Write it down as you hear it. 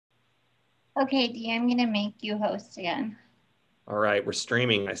Okay, Dee, I'm gonna make you host again. All right, we're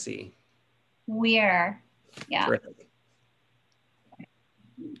streaming, I see. Yeah. Terrific.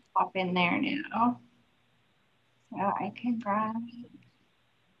 Pop in there now. So I can grab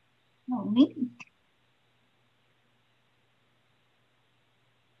link.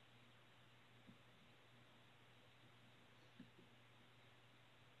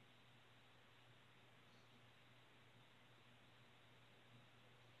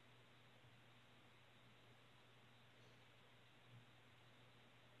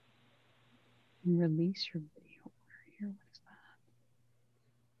 Release your video here. What is that?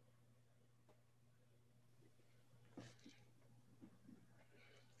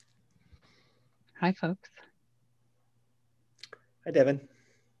 Hi, folks. Hi, Devin.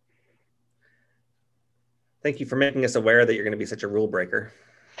 Thank you for making us aware that you're going to be such a rule breaker.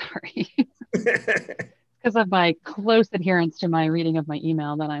 Sorry. Because of my close adherence to my reading of my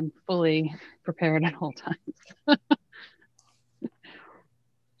email that I'm fully prepared at all times.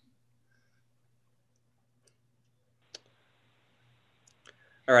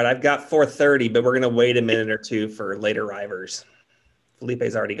 All right, I've got 4:30, but we're going to wait a minute or two for late arrivers.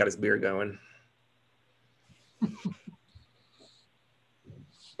 Felipe's already got his beer going.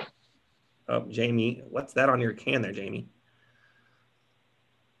 Oh, Jamie, what's that on your can there, Jamie?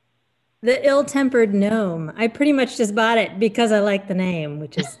 The ill-tempered gnome. I pretty much just bought it because I like the name,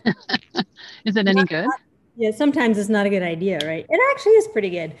 which is... Is it any good? Yeah, sometimes it's not a good idea, right? It actually is pretty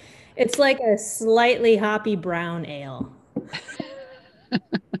good. It's like a slightly hoppy brown ale.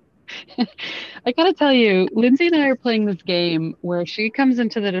 I gotta tell you, Lindsay and I are playing this game where she comes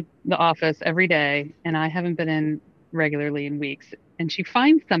into the office every day, and I haven't been in regularly in weeks, and she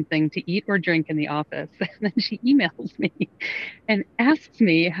finds something to eat or drink in the office, and then she emails me and asks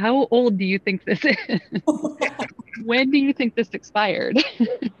me, how old do you think this is? When do you think this expired?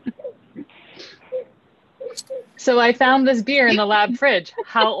 So I found this beer in the lab fridge.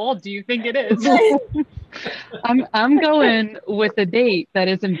 How old do you think it is? I'm going with a date that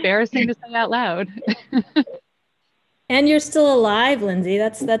is embarrassing to say out loud. And you're still alive, Lindsay.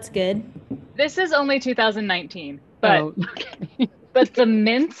 That's good. This is only 2019, but okay. But the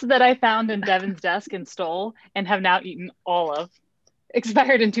mints that I found in Devin's desk and stole and have now eaten all of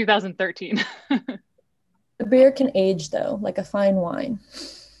expired in 2013. The beer can age though, like a fine wine.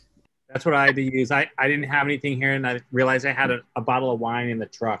 That's what I had to use. I didn't have anything here, and I realized I had a bottle of wine in the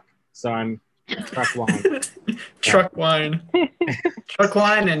truck. So I'm truck wine. Truck wine. Truck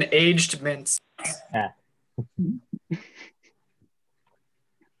wine and aged mints. Yeah.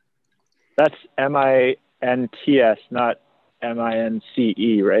 That's M-I-N-T-S, not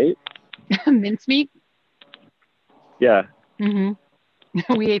M-I-N-C-E, right? Mincemeat? Yeah. Mm-hmm.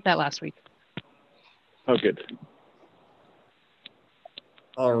 We ate that last week. Oh, good.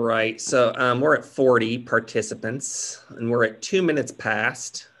 All right, so we're at 40 participants, and we're at 2 minutes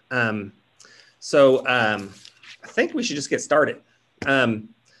past. So I think we should just get started.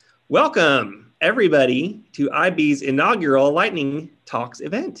 Welcome, everybody, to IB's inaugural Lightning Talks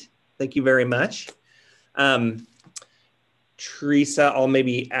event. Thank you very much. Teresa, I'll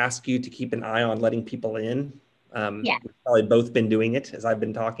maybe ask you to keep an eye on letting people in. Yeah. We've probably both been doing it as I've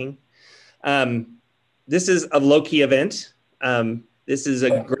been talking. This is a low-key event. This is a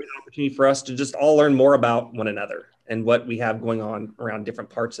great opportunity for us to just all learn more about one another and what we have going on around different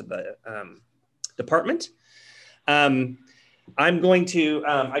parts of the department. I'm going to,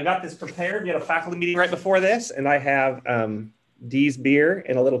 I got this prepared. We had a faculty meeting right before this, and I have Dee's beer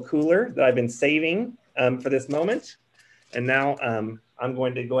in a little cooler that I've been saving for this moment. And now I'm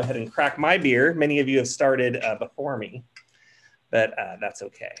going to go ahead and crack my beer. Many of you have started before me, but that's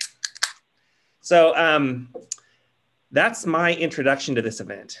okay. So that's my introduction to this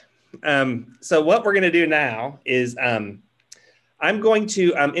event. So what we're going to do now is I'm going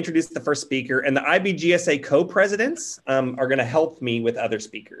to introduce the first speaker, and the IBGSA co-presidents are going to help me with other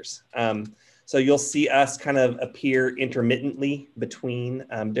speakers. So you'll see us kind of appear intermittently between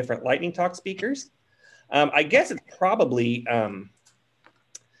different Lightning Talk speakers. I guess it's probably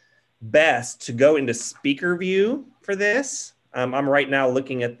best to go into speaker view for this. I'm right now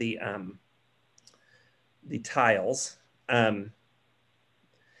looking at the tiles. And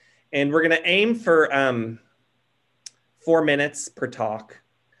we're going to aim for 4 minutes per talk.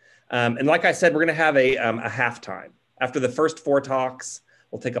 And like I said, we're going to have a halftime. After the first 4 talks,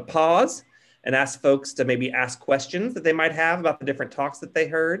 we'll take a pause and ask folks to maybe ask questions that they might have about the different talks that they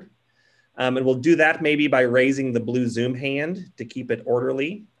heard. And we'll do that maybe by raising the blue Zoom hand to keep it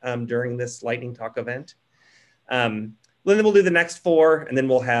orderly during this Lightning Talk event. Then we'll do the next 4, and then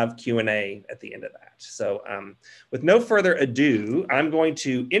we'll have Q&A at the end of that. So with no further ado, I'm going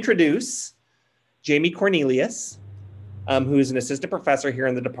to introduce Jamie Cornelius, who is an assistant professor here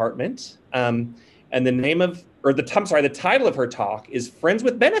in the department. And the title of her talk is Friends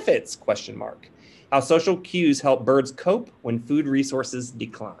with Benefits, ? How social cues help birds cope when food resources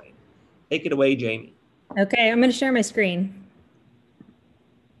decline. Take it away, Jamie. Okay, I'm going to share my screen.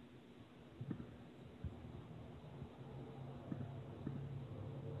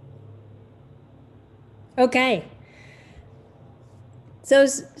 Okay. So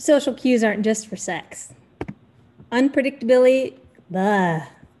social cues aren't just for sex. Unpredictability,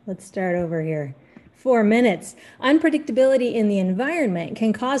 let's start over here. 4 minutes. Unpredictability in the environment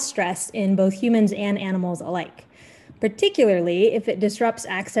can cause stress in both humans and animals alike, particularly if it disrupts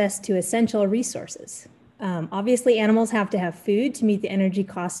access to essential resources. Obviously, animals have to have food to meet the energy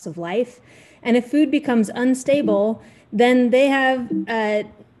costs of life. And if food becomes unstable, then they have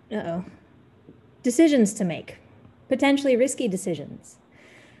decisions to make, potentially risky decisions.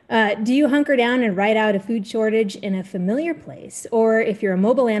 Do you hunker down and ride out a food shortage in a familiar place? Or if you're a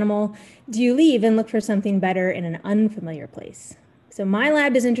mobile animal, do you leave and look for something better in an unfamiliar place? So my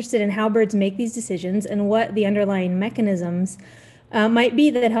lab is interested in how birds make these decisions and what the underlying mechanisms might be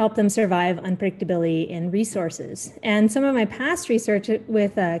that help them survive unpredictability in resources. And some of my past research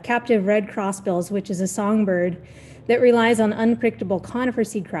with captive red crossbills, which is a songbird that relies on unpredictable conifer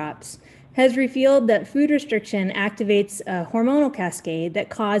seed crops, has revealed that food restriction activates a hormonal cascade that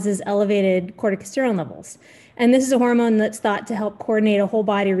causes elevated corticosterone levels. And this is a hormone that's thought to help coordinate a whole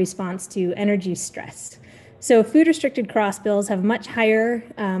body response to energy stress. So food restricted crossbills have much higher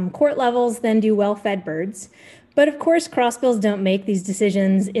CORT levels than do well-fed birds. But of course, crossbills don't make these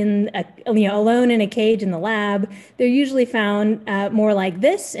decisions alone in a cage in the lab. They're usually found more like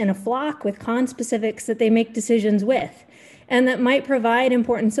this in a flock with conspecifics that they make decisions with, and that might provide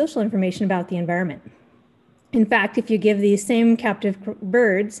important social information about the environment. In fact, if you give these same captive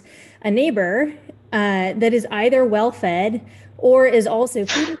birds a neighbor that is either well-fed or is also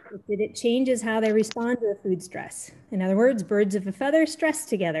food restricted, it changes how they respond to a food stress. In other words, birds of a feather stress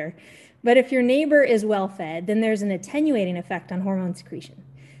together. But if your neighbor is well-fed, then there's an attenuating effect on hormone secretion.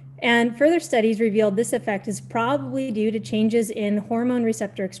 And further studies revealed this effect is probably due to changes in hormone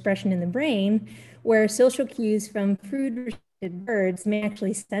receptor expression in the brain, where social cues from food-restricted birds may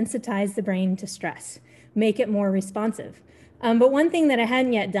actually sensitize the brain to stress, make it more responsive. But one thing that I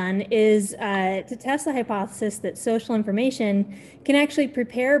hadn't yet done is to test the hypothesis that social information can actually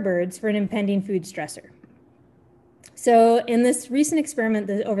prepare birds for an impending food stressor. So in this recent experiment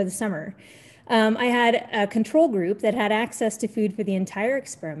over the summer, I had a control group that had access to food for the entire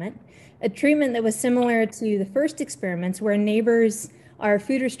experiment, a treatment that was similar to the first experiments where neighbors are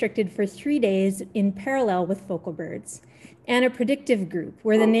food restricted for 3 days in parallel with focal birds, and a predictive group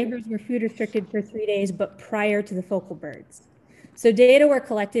where the neighbors were food restricted for 3 days but prior to the focal birds. So data were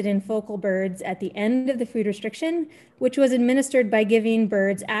collected in focal birds at the end of the food restriction, which was administered by giving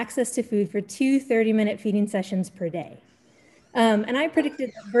birds access to food for 2 30-minute feeding sessions per day. And I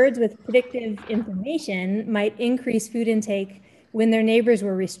predicted that birds with predictive information might increase food intake when their neighbors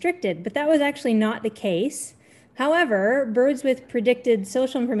were restricted, but that was actually not the case. However, birds with predicted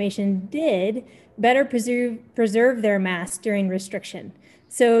social information did better preserve their mass during restriction.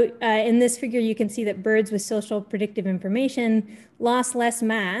 So in this figure, you can see that birds with social predictive information lost less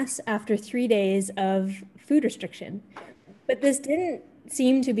mass after 3 days of food restriction. But this didn't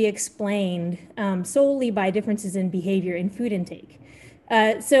seem to be explained solely by differences in behavior in food intake.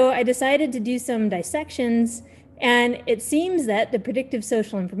 So I decided to do some dissections, and it seems that the predictive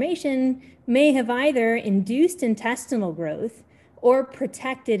social information may have either induced intestinal growth or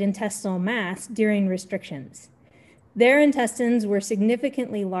protected intestinal mass during restrictions. Their intestines were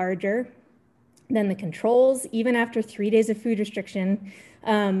significantly larger than the controls, even after 3 days of food restriction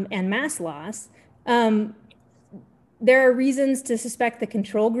and mass loss. There are reasons to suspect the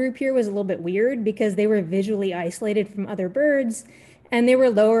control group here was a little bit weird because they were visually isolated from other birds and they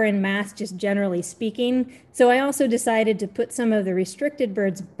were lower in mass, just generally speaking. So I also decided to put some of the restricted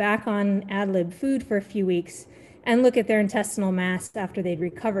birds back on ad lib food for a few weeks and look at their intestinal mass after they'd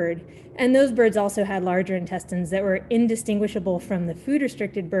recovered. And those birds also had larger intestines that were indistinguishable from the food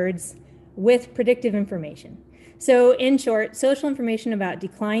restricted birds with predictive information. So in short, social information about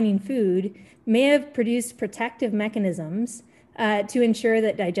declining food may have produced protective mechanisms to ensure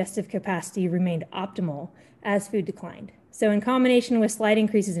that digestive capacity remained optimal as food declined. So in combination with slight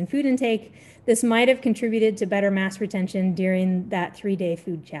increases in food intake, this might have contributed to better mass retention during that 3-day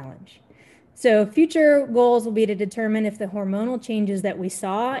food challenge. So future goals will be to determine if the hormonal changes that we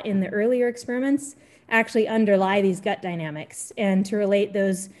saw in the earlier experiments actually underlie these gut dynamics and to relate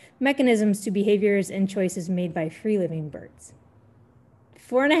those mechanisms to behaviors and choices made by free-living birds.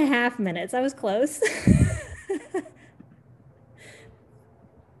 4.5 minutes. I was close.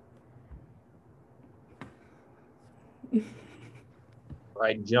 All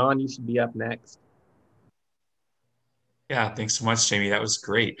right, John, you should be up next. Yeah, thanks so much, Jamie. That was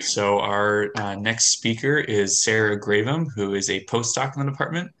great. So our next speaker is Sarah Gravem, who is a postdoc in the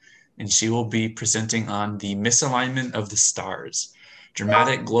department, and she will be presenting on the misalignment of the stars,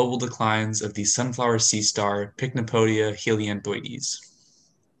 dramatic global declines of the sunflower sea star Pycnopodia helianthoides.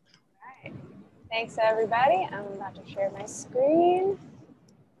 All right. Thanks, everybody. I'm about to share my screen.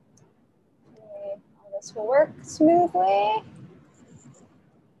 Hopefully all this will work smoothly.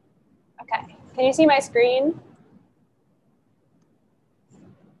 Okay, can you see my screen?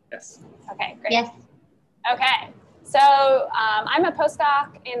 Yes. Okay, great. Yes. Okay, so I'm a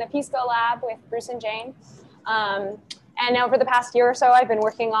postdoc in the PSCO lab with Bruce and Jane. And over the past year or so, I've been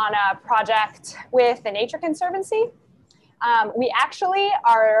working on a project with the Nature Conservancy. We actually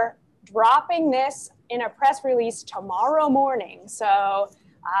are dropping this in a press release tomorrow morning. So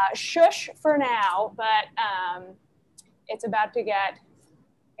shush for now, but it's about to get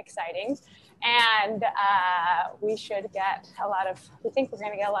exciting. And we should get a lot of, we think we're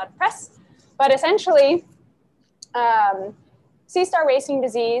gonna get a lot of press. But essentially, sea star wasting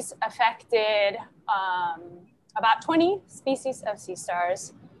disease affected about 20 species of sea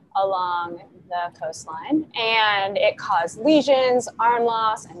stars along the coastline. And it caused lesions, arm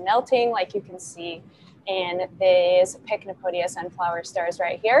loss, and melting, like you can see in these Pycnopodia sunflower stars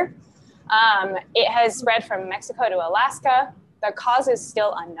right here. It has spread from Mexico to Alaska. The cause is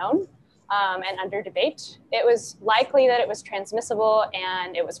still unknown and under debate. It was likely that it was transmissible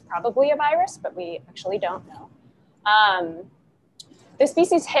and it was probably a virus, but we actually don't know. The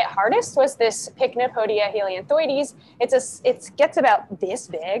species hit hardest was this Pycnopodia helianthoides. It gets about this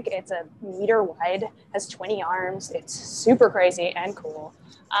big. It's a meter wide, has 20 arms. It's super crazy and cool.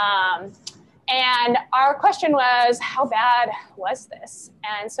 And our question was, how bad was this?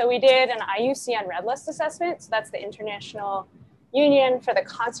 And so we did an IUCN Red List assessment. So that's the International Union for the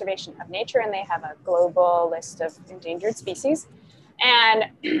Conservation of Nature, and they have a global list of endangered species. And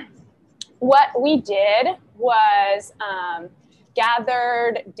what we did was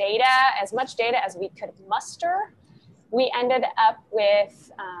gathered data, as much data as we could muster. We ended up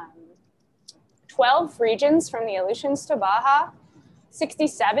with 12 regions from the Aleutians to Baja.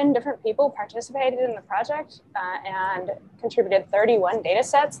 67 different people participated in the project and contributed 31 data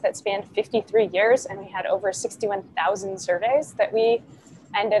sets that spanned 53 years, and we had over 61,000 surveys that we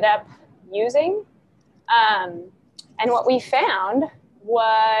ended up using. And what we found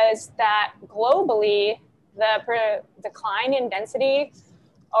was that globally, the decline in density,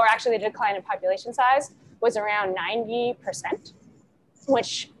 or actually the decline in population size, was around 90%,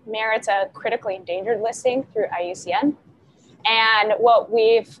 which merits a critically endangered listing through IUCN. And what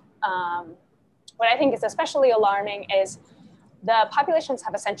I think is especially alarming is the populations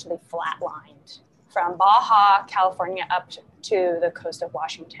have essentially flatlined from Baja, California, up to the coast of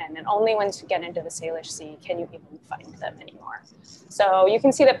Washington. And only once you get into the Salish Sea can you even find them anymore. So you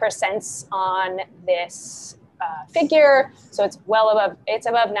can see the percents on this figure. So it's well above, it's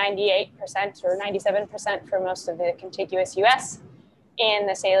above 98% or 97% for most of the contiguous US. In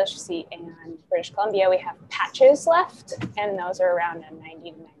the Salish Sea and British Columbia, we have patches left, and those are around a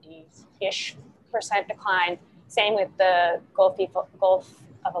 90 to 90-ish % decline. Same with the Gulf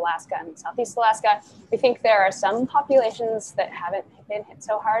of Alaska and Southeast Alaska. We think there are some populations that haven't been hit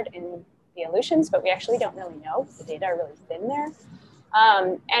so hard in the Aleutians, but we actually don't really know. The data are really thin there.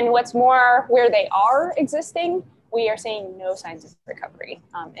 And what's more, where they are existing, we are seeing no signs of recovery.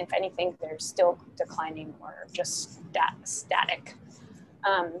 If anything, they're still declining or just static.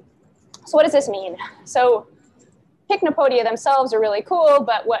 So what does this mean? So Pycnopodia themselves are really cool,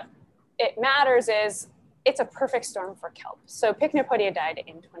 but what it matters is it's a perfect storm for kelp. So Pycnopodia died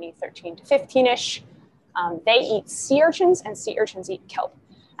in 2013 to 15-ish. They eat sea urchins, and sea urchins eat kelp.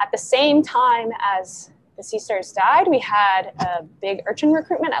 At the same time as the sea stars died, we had a big urchin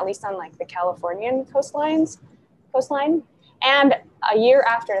recruitment, at least on like the Californian coastline. And a year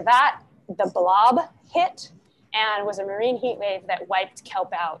after that, the blob hit and was a marine heat wave that wiped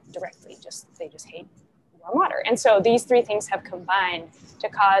kelp out directly. They just hate warm water. And so these three things have combined to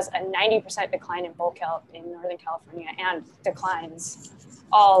cause a 90% decline in bull kelp in Northern California and declines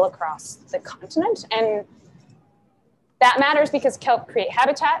all across the continent. And that matters because kelp create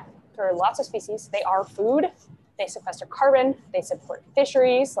habitat for lots of species. They are food. They sequester carbon. They support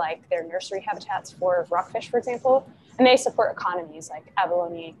fisheries, like their nursery habitats for rockfish, for example. And they support economies like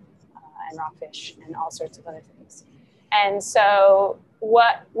abalone and rockfish and all sorts of other things. And so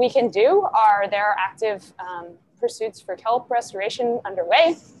what we can do are there are active pursuits for kelp restoration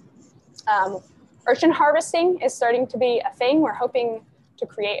underway. Urchin harvesting is starting to be a thing. We're hoping to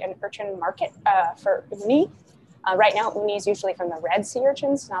create an urchin market for uni. Right now, uni is usually from the red sea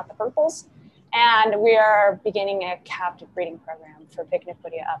urchins, not the purples. And we are beginning a captive breeding program for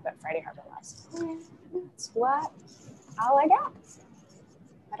Pycnicoidea up at Friday Harbor Labs. That's all I got.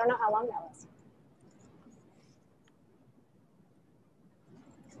 I don't know how long that was.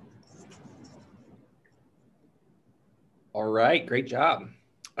 All right, great job.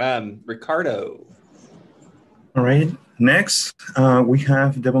 Ricardo. All right, next we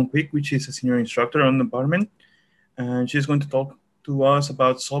have Devon Quick, which is a senior instructor on the department, and she's going to talk to us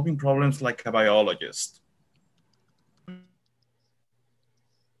about solving problems like a biologist.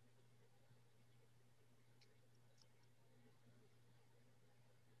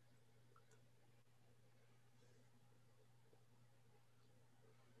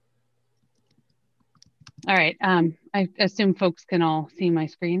 All right. I assume folks can all see my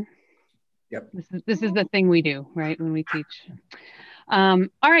screen. Yep. This is the thing we do, right, when we teach. All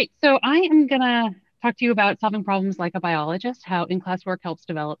right. So I am going to talk to you about solving problems like a biologist, how in-class work helps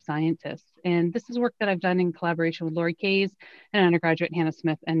develop scientists. And this is work that I've done in collaboration with Lori Kays and undergraduate Hannah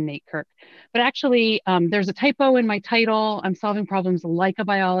Smith and Nate Kirk. But actually, there's a typo in my title. I'm solving problems like a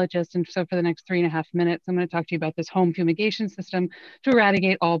biologist. And so for the next 3.5 minutes, I'm going to talk to you about this home fumigation system to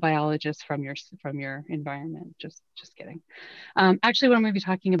eradicate all biologists from your environment. Just kidding. Actually, what I'm going to be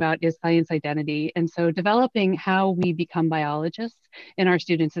talking about is science identity. And so developing how we become biologists in our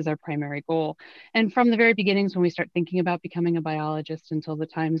students is our primary goal. And from the very beginnings, when we start thinking about becoming a biologist until the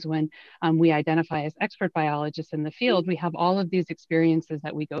times when we identify as expert biologists in the field, we have all of these experiences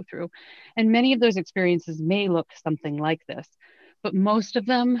that we go through. And many of those experiences may look something like this, but most of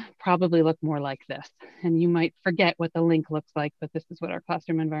them probably look more like this. And you might forget what the link looks like, but this is what our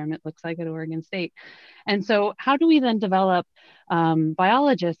classroom environment looks like at Oregon State. And so how do we then develop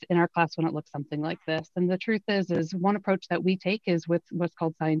biologists in our class when it looks something like this? And the truth is one approach that we take is with what's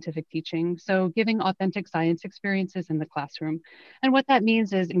called scientific teaching. So giving authentic science experiences in the classroom. And what that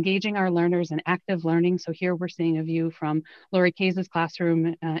means is engaging our learners in active learning. So here we're seeing a view from Lori Kays'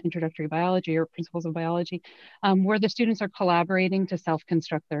 classroom, Introductory Biology or Principles of Biology, where the students are collaborating to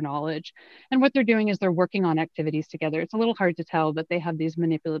self-construct their knowledge. And what they're doing is they're working on activities together. It's a little hard to tell, but they have these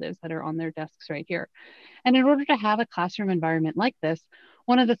manipulatives that are on their desks right here. And in order to have a classroom environment like this,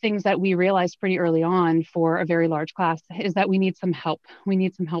 one of the things that we realized pretty early on for a very large class is that we need some help. We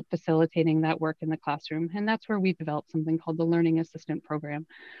need some help facilitating that work in the classroom. And that's where we developed something called the Learning Assistant Program,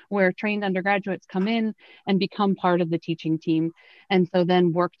 where trained undergraduates come in and become part of the teaching team. And so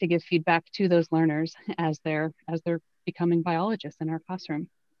then work to give feedback to those learners as they're becoming biologists in our classroom.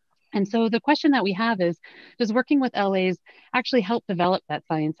 And so the question that we have is, does working with LAs actually help develop that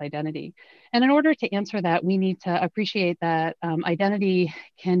science identity? And in order to answer that, we need to appreciate that identity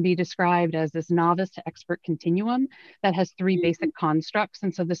can be described as this novice to expert continuum that has 3 basic constructs.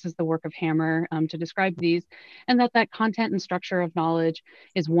 And so this is the work of Hammer to describe these, and that content and structure of knowledge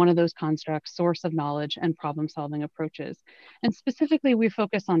is one of those constructs, source of knowledge, and problem-solving approaches. And specifically, we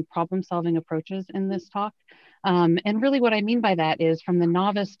focus on problem-solving approaches in this talk. And really what I mean by that is from the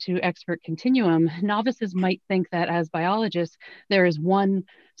novice to expert continuum, novices might think that as biologists, there is one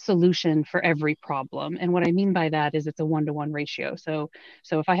solution for every problem. And what I mean by that is it's a 1-to-1 ratio. So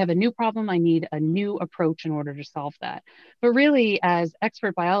if I have a new problem, I need a new approach in order to solve that. But really, as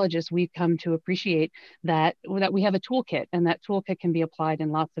expert biologists, we've come to appreciate that we have a toolkit, and that toolkit can be applied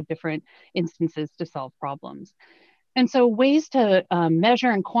in lots of different instances to solve problems. And so ways to measure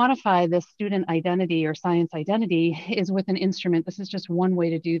and quantify this student identity or science identity is with an instrument. This is just one way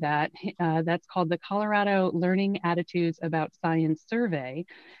to do that. That's called the Colorado Learning Attitudes About Science Survey.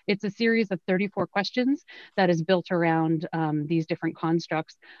 It's a series of 34 questions that is built around these different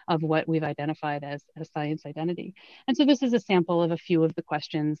constructs of what we've identified as science identity. And so this is a sample of a few of the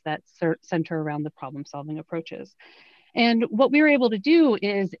questions that center around the problem-solving approaches. And what we were able to do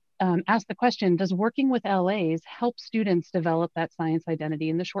is ask the question, does working with LAs help students develop that science identity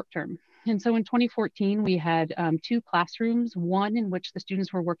in the short term? And so in 2014, we had 2 classrooms, one in which the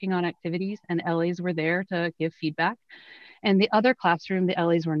students were working on activities and LAs were there to give feedback. And the other classroom, the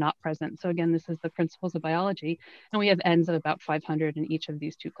LAs were not present. So again, this is the Principles of Biology. And we have Ns of about 500 in each of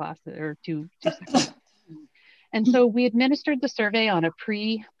these 2 classes or two sections. And so we administered the survey on a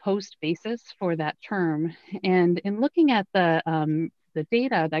pre-post basis for that term. And in looking at the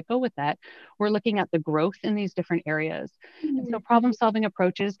data that go with that, we're looking at the growth in these different areas. And so problem-solving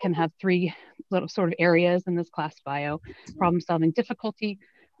approaches can have 3 little sort of areas in this class bio: problem-solving difficulty,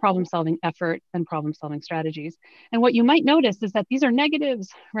 problem solving effort, and problem solving strategies. And what you might notice is that these are negatives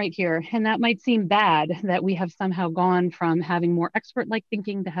right here. And that might seem bad that we have somehow gone from having more expert-like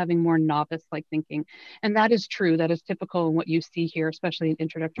thinking to having more novice-like thinking. And that is true. That is typical in what you see here, especially in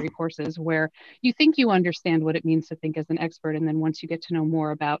introductory courses, where you think you understand what it means to think as an expert. And then once you get to know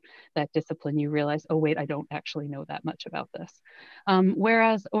more about that discipline, you realize, oh, wait, I don't actually know that much about this.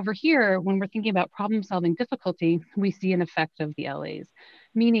 Whereas over here, when we're thinking about problem solving difficulty, we see an effect of the LAs,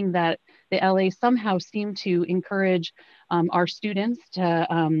 meaning that the LAs somehow seem to encourage our students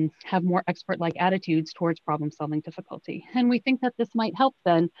to have more expert-like attitudes towards problem solving difficulty. And we think that this might help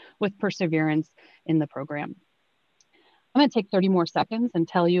then with perseverance in the program. I'm going to take 30 more seconds and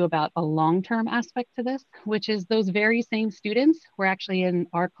tell you about a long-term aspect to this, which is those very same students were actually in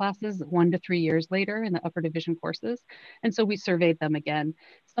our classes 1 to 3 years later in the upper division courses. And so we surveyed them again.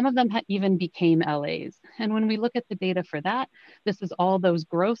 Some of them even became LAs. And when we look at the data for that, this is all those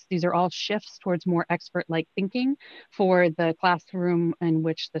growths. These are all shifts towards more expert-like thinking for the classroom in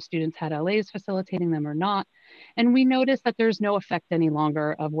which the students had LAs facilitating them or not. And we noticed that there's no effect any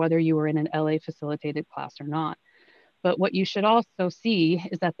longer of whether you were in an LA facilitated class or not. But what you should also see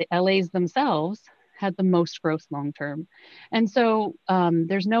is that the LAs themselves had the most growth long-term. And so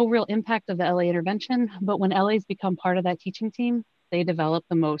there's no real impact of the LA intervention, but when LAs become part of that teaching team, they develop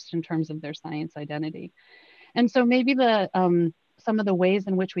the most in terms of their science identity. And so maybe some of the ways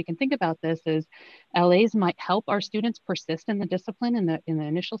in which we can think about this is LAs might help our students persist in the discipline in the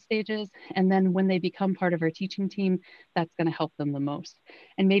initial stages. And then when they become part of our teaching team, that's going to help them the most.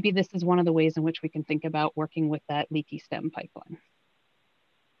 And maybe this is one of the ways in which we can think about working with that leaky stem pipeline.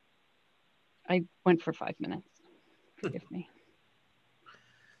 I went for 5 minutes. Forgive me.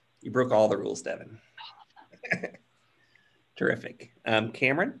 You broke all the rules, Devin. Terrific.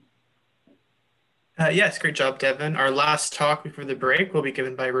 Cameron? Yes, great job, Devin. Our last talk before the break will be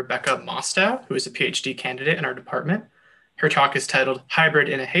given by Rebecca Mostow, who is a PhD candidate in our department. Her talk is titled Hybrid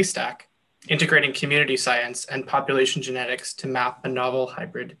in a Haystack, Integrating Community Science and Population Genetics to Map a Novel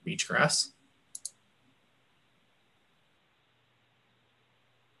Hybrid Beachgrass.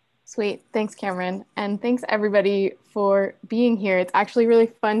 Sweet. Thanks, Cameron. And thanks, everybody, for being here. It's actually really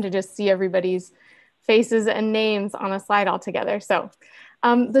fun to just see everybody's faces and names on a slide all together. So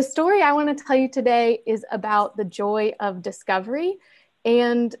the story I want to tell you today is about the joy of discovery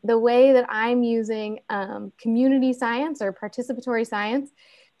and the way that I'm using community science or participatory science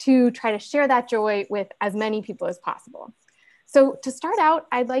to try to share that joy with as many people as possible. So to start out,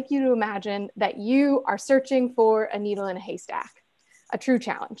 I'd like you to imagine that you are searching for a needle in a haystack, a true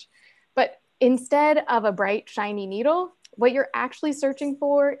challenge. But instead of a bright, shiny needle, what you're actually searching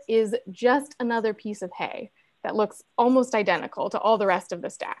for is just another piece of hay that looks almost identical to all the rest of the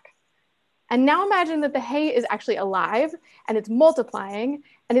stack. And now imagine that the hay is actually alive and it's multiplying,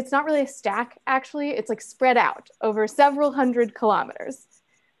 and it's not really a stack, actually, it's like spread out over several hundred kilometers.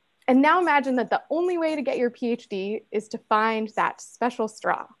 And now imagine that the only way to get your PhD is to find that special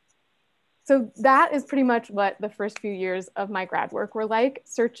straw. So that is pretty much what the first few years of my grad work were like,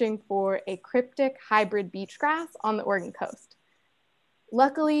 searching for a cryptic hybrid beachgrass on the Oregon coast.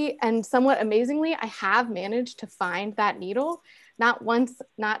 Luckily, and somewhat amazingly, I have managed to find that needle, not once,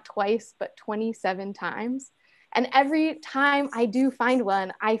 not twice, but 27 times. And every time I do find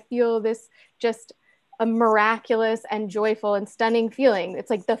one, I feel this just a miraculous and joyful and stunning feeling. It's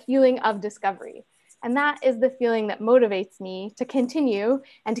like the feeling of discovery. And that is the feeling that motivates me to continue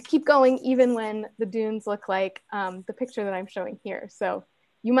and to keep going even when the dunes look like the picture that I'm showing here. So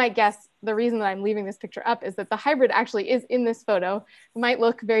you might guess the reason that I'm leaving this picture up is that the hybrid actually is in this photo. It might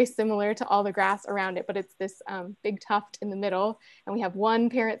look very similar to all the grass around it, but it's this big tuft in the middle. And we have one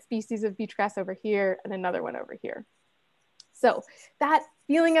parent species of beachgrass over here and another one over here. So that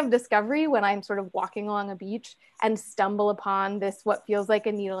feeling of discovery when I'm sort of walking along a beach and stumble upon this, what feels like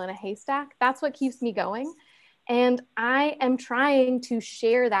a needle in a haystack, that's what keeps me going. And I am trying to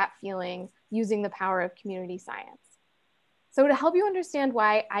share that feeling using the power of community science. So to help you understand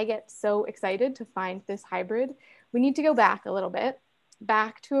why I get so excited to find this hybrid, we need to go back a little bit,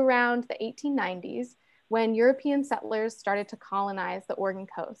 back to around the 1890s, when European settlers started to colonize the Oregon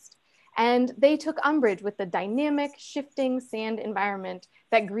coast. And they took umbrage with the dynamic, shifting sand environment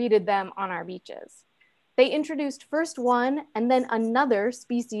that greeted them on our beaches. They introduced first one and then another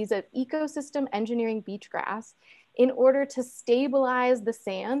species of ecosystem engineering beachgrass in order to stabilize the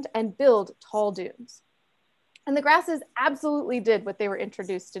sand and build tall dunes. And the grasses absolutely did what they were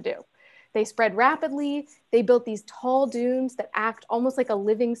introduced to do. They spread rapidly, they built these tall dunes that act almost like a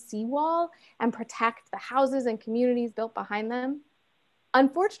living seawall and protect the houses and communities built behind them.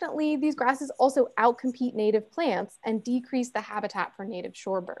 Unfortunately, these grasses also outcompete native plants and decrease the habitat for native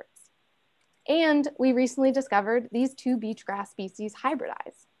shorebirds. And we recently discovered these two beach grass species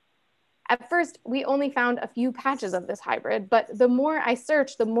hybridize. At first, we only found a few patches of this hybrid, but the more I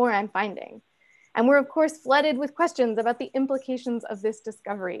search, the more I'm finding. And we're of course flooded with questions about the implications of this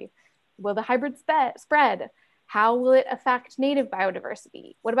discovery. Will the hybrid spread? How will it affect native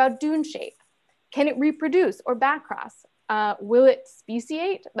biodiversity? What about dune shape? Can it reproduce or backcross? Will it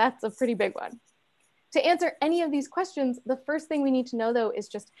speciate? That's a pretty big one. To answer any of these questions, the first thing we need to know though is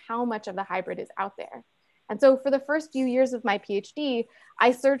just how much of the hybrid is out there. And so for the first few years of my PhD,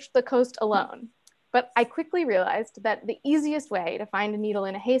 I searched the coast alone. But I quickly realized that the easiest way to find a needle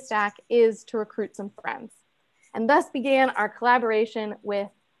in a haystack is to recruit some friends. And thus began our collaboration with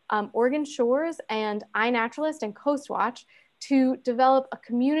Oregon Shores and iNaturalist and Coastwatch to develop a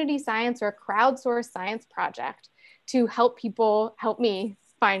community science or a crowdsourced science project to help me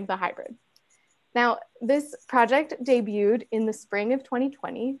find the hybrid. Now, this project debuted in the spring of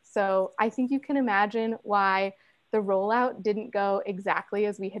 2020, so I think you can imagine why the rollout didn't go exactly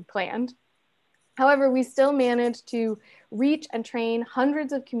as we had planned. However, we still managed to reach and train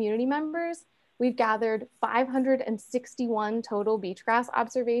hundreds of community members. We've gathered 561 total beachgrass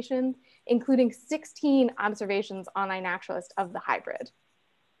observations, including 16 observations on iNaturalist of the hybrid.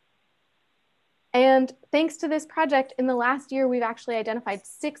 And thanks to this project, in the last year, we've actually identified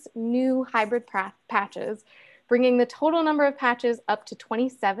 6 new hybrid patches, bringing the total number of patches up to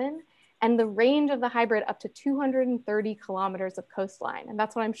 27 and the range of the hybrid up to 230 kilometers of coastline. And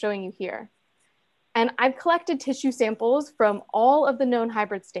that's what I'm showing you here. And I've collected tissue samples from all of the known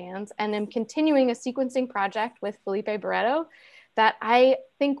hybrid stands and am continuing a sequencing project with Felipe Barreto that I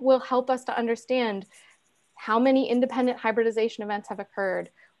think will help us to understand how many independent hybridization events have occurred,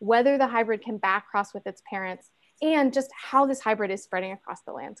 whether the hybrid can backcross with its parents, and just how this hybrid is spreading across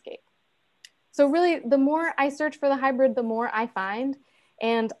the landscape. So really, the more I search for the hybrid, the more I find.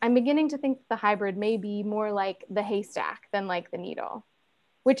 And I'm beginning to think that the hybrid may be more like the haystack than like the needle,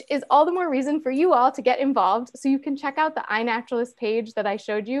 which is all the more reason for you all to get involved. So you can check out the iNaturalist page that I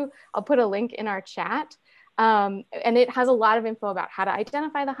showed you. I'll put a link in our chat. And it has a lot of info about how to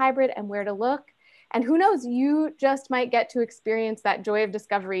identify the hybrid and where to look. And who knows, you just might get to experience that joy of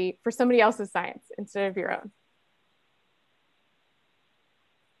discovery for somebody else's science instead of your own.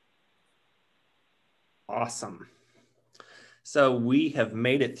 Awesome. So we have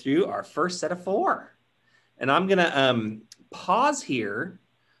made it through our first set of 4. And I'm gonna pause here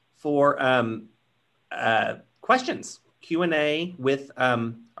for questions, Q&A with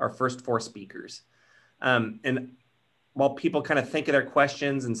our first 4 speakers. And while people kind of think of their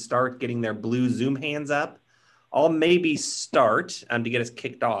questions and start getting their blue Zoom hands up, I'll maybe start to get us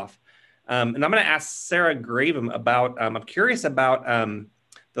kicked off. And I'm going to ask Sarah Gravem about, I'm curious about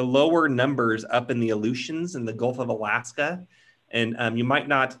the lower numbers up in the Aleutians in the Gulf of Alaska. And you might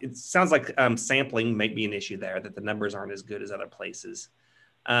not, it sounds like sampling might be an issue there, that the numbers aren't as good as other places.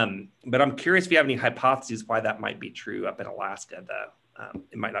 But I'm curious if you have any hypotheses why that might be true up in Alaska,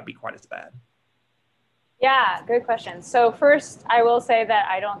 it might not be quite as bad. Yeah, good question. So first, I will say that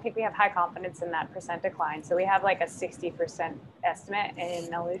I don't think we have high confidence in that percent decline. So we have like a 60% estimate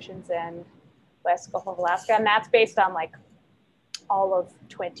in Aleutians and West Gulf of Alaska, and that's based on like all of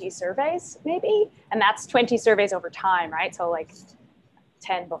 20 surveys maybe, and that's 20 surveys over time, right? So like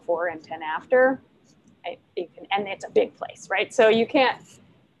 10 before and 10 after, and it's a big place, right? So you can't,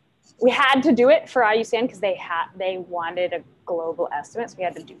 we had to do it for IUCN because they wanted a global estimate, so we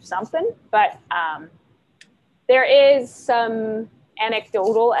had to do something, but there is some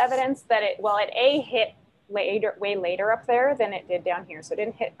anecdotal evidence that it hit way later up there than it did down here. So it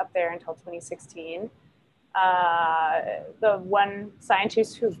didn't hit up there until 2016. The one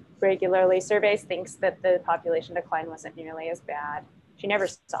scientist who regularly surveys thinks that the population decline wasn't nearly as bad. She never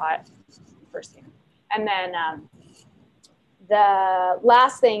saw it firsthand. And then the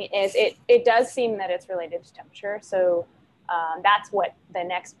last thing is it does seem that it's related to temperature. So that's what the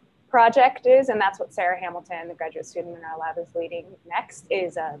next project is, and that's what Sarah Hamilton, the graduate student in our lab, is leading next,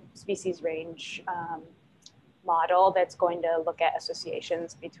 is a species range model that's going to look at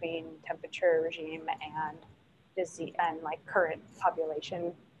associations between temperature regime and disease and like current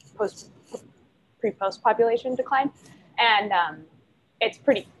population, pre-post population decline. And it's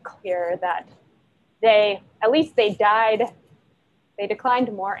pretty clear that they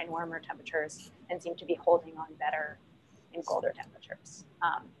declined more in warmer temperatures and seem to be holding on better in colder temperatures.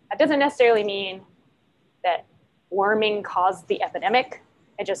 That doesn't necessarily mean that warming caused the epidemic.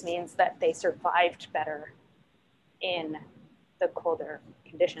 It just means that they survived better in the colder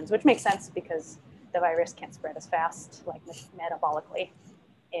conditions, which makes sense because the virus can't spread as fast, like metabolically,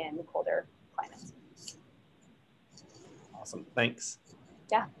 in colder climates. Awesome, thanks.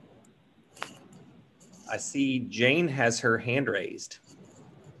 Yeah. I see Jane has her hand raised.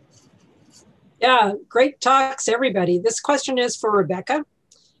 Yeah, great talks, everybody. This question is for Rebecca.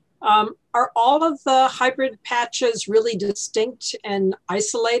 Are all of the hybrid patches really distinct and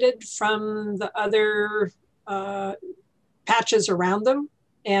isolated from the other patches around them?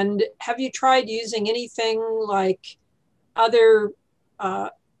 And have you tried using anything like other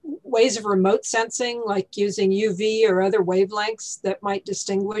ways of remote sensing, like using UV or other wavelengths that might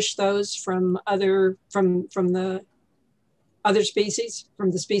distinguish those from the other species, from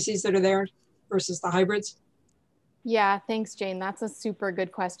the species that are there versus the hybrids? Yeah, thanks, Jane. That's a super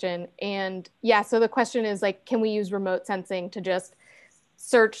good question. And yeah, so the question is like, can we use remote sensing to just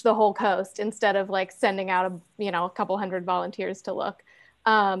search the whole coast instead of like sending out a couple hundred volunteers to look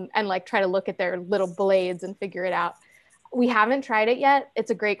and like try to look at their little blades and figure it out? We haven't tried it yet. It's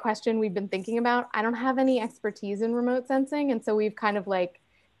a great question we've been thinking about. I don't have any expertise in remote sensing. And so we've kind of like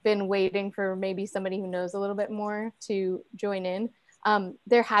been waiting for maybe somebody who knows a little bit more to join in.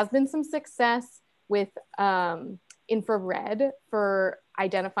 There has been some success with infrared for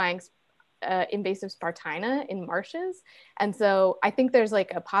identifying invasive Spartina in marshes. And so I think there's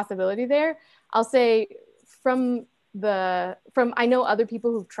like a possibility there. I'll say I know other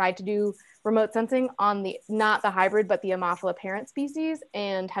people who've tried to do remote sensing on not the hybrid, but the Ammophila parent species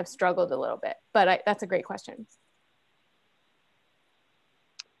and have struggled a little bit, but that's a great question.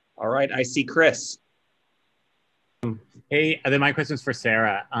 All right, I see Chris. Hey, then my question's for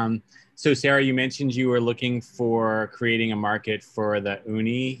Sarah. So Sarah, you mentioned you were looking for creating a market for the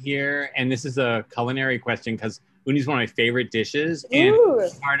uni here. And this is a culinary question because uni is one of my favorite dishes. And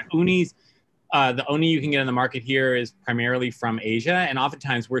unis, the uni you can get on the market here is primarily from Asia. And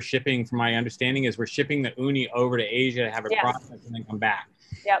oftentimes we're shipping, from my understanding, is we're shipping the uni over to Asia to have it processed and then come back.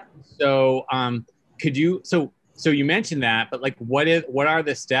 Yep. So so you mentioned that, but like, what are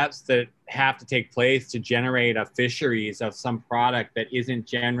the steps that have to take place to generate a fisheries of some product that isn't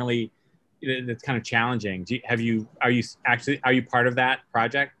generally, that's kind of challenging? Are you part of that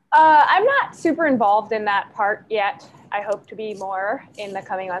project? I'm not super involved in that part yet. I hope to be more in the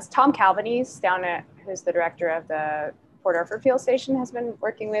coming months. Tom Calvanese who's the director of the Port Orford Field Station, has been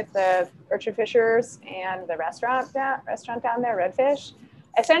working with the urchin fishers and the restaurant down there, Redfish.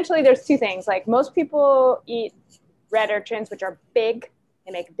 Essentially, there's two things. Like, most people eat red urchins, which are big.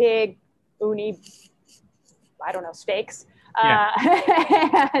 They make big uni, steaks.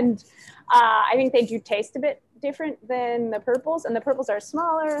 Yeah. And I think they do taste a bit different than the purples, and the purples are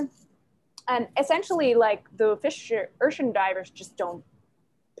smaller. And essentially, like, the urchin divers just don't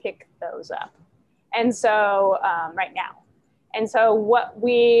pick those up. And so right now. And so what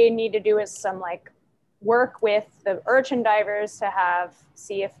we need to do is some like work with the urchin divers to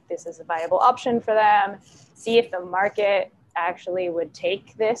see if this is a viable option for them, see if the market actually would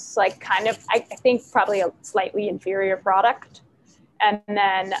take this, like, kind of, I think probably a slightly inferior product. And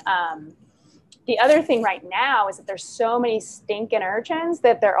then the other thing right now is that there's so many stinking urchins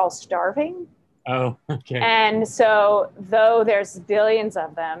that they're all starving. Oh, okay. And so, though there's billions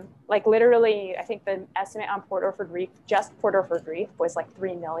of them, like literally, I think the estimate on Port Orford Reef, just Port Orford Reef, was like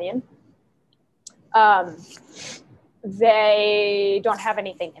 3 million. They don't have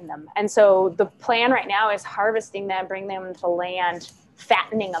anything in them. And so the plan right now is harvesting them, bring them to land,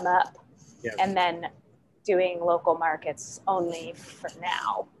 fattening them up, and then doing local markets only for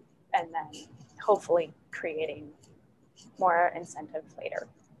now, and then hopefully creating more incentive later.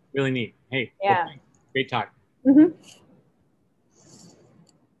 Really neat. Hey, yeah. Well, great talk. Mm-hmm.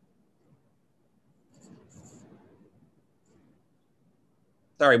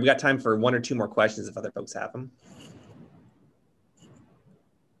 Sorry, we got time for 1 or 2 more questions if other folks have them.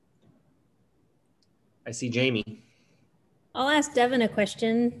 I see Jamie. I'll ask Devin a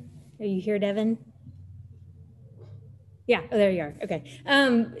question. Are you here, Devin? Yeah, oh, there you are. Okay.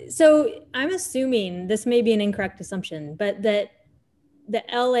 So I'm assuming, this may be an incorrect assumption, but that the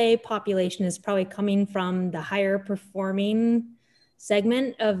LA population is probably coming from the higher performing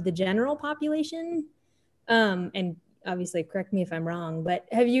segment of the general population. And obviously correct me if I'm wrong, but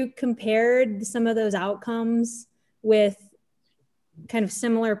have you compared some of those outcomes with kind of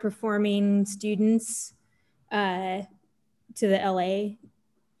similar performing students to the LA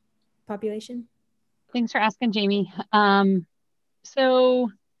population? Thanks for asking, Jamie.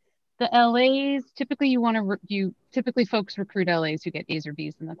 So the LAs, typically you want to typically folks recruit LAs who get A's or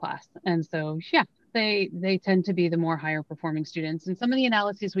B's in the class. And so, yeah, they tend to be the more higher performing students. And some of the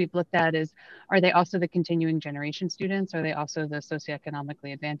analyses we've looked at is, are they also the continuing generation students? Are they also the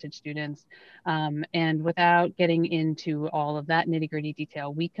socioeconomically advantaged students? And without getting into all of that nitty gritty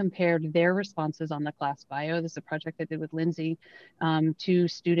detail, we compared their responses on the class bio. This is a project I did with Lindsay, to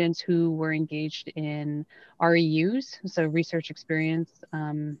students who were engaged in REUs, so research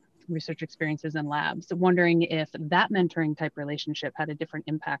experiences in labs, wondering if that mentoring type relationship had a different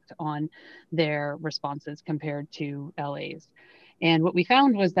impact on their responses compared to LAs. And what we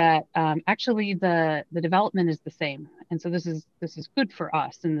found was that actually the development is the same. And so this is good for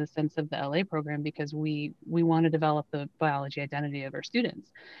us in the sense of the LA program, because we want to develop the biology identity of our students.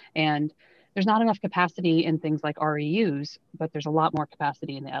 And there's not enough capacity in things like REUs, but there's a lot more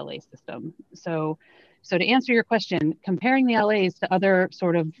capacity in the LA system. So to answer your question, comparing the LAs to other,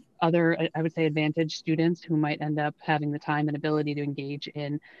 I would say, advantaged students who might end up having the time and ability to engage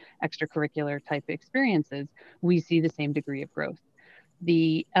in extracurricular type experiences, we see the same degree of growth.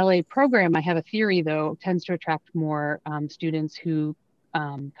 The LA program, I have a theory though, tends to attract more students who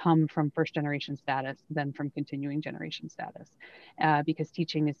come from first generation status than from continuing generation status, because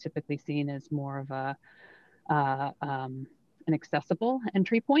teaching is typically seen as more of an accessible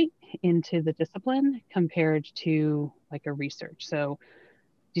entry point into the discipline compared to like a research. So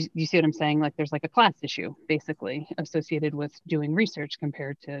do you see what I'm saying? Like there's like a class issue basically associated with doing research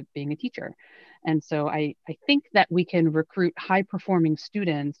compared to being a teacher. And so I think that we can recruit high performing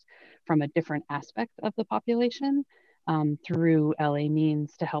students from a different aspect of the population through LA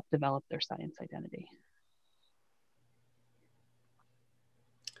means to help develop their science identity.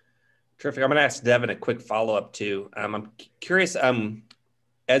 Terrific. I'm going to ask Devin a quick follow-up too. I'm curious,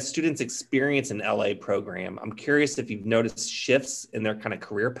 as students experience an LA program, I'm curious if you've noticed shifts in their kind of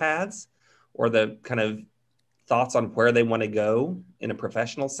career paths or the kind of thoughts on where they want to go in a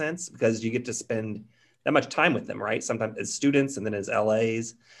professional sense, because you get to spend that much time with them, right? Sometimes as students and then as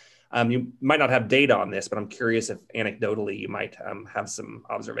LAs. You might not have data on this, but I'm curious if anecdotally you might have some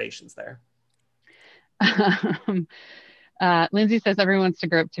observations there. Lindsay says everyone wants to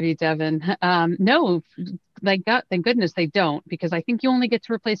grow up to be Devin. No, thank goodness they don't, because I think you only get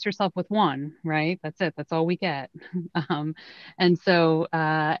to replace yourself with one, right? That's it. That's all we get. And so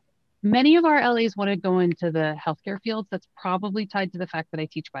many of our LAs want to go into the healthcare fields. That's probably tied to the fact that I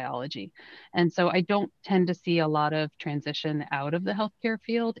teach biology. And so I don't tend to see a lot of transition out of the healthcare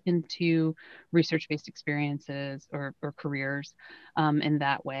field into research-based experiences or careers in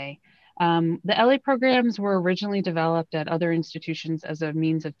that way. The LA programs were originally developed at other institutions as a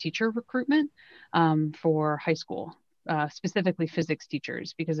means of teacher recruitment for high school, specifically physics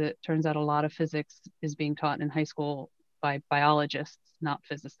teachers, because it turns out a lot of physics is being taught in high school by biologists, not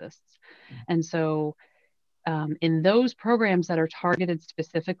physicists. And so in those programs that are targeted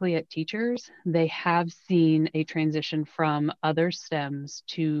specifically at teachers, they have seen a transition from other STEMs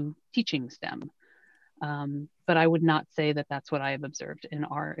to teaching STEM. But I would not say that that's what I have observed in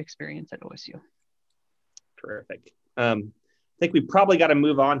our experience at OSU. Terrific. I think we probably got to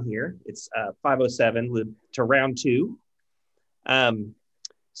move on here. It's 5:07 to round two.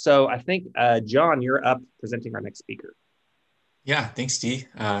 So I think, John, you're up presenting our next speaker. Yeah, thanks, Dee.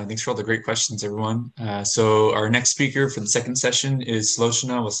 Thanks for all the great questions, everyone. So our next speaker for the second session is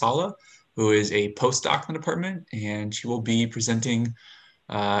Slochna Wasala, who is a postdoc in the department, and she will be presenting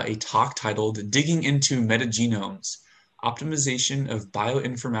a talk titled Digging into Metagenomes, Optimization of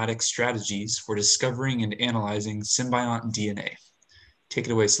Bioinformatics Strategies for Discovering and Analyzing Symbiont DNA. Take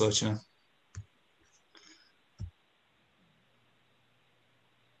it away, Slochna.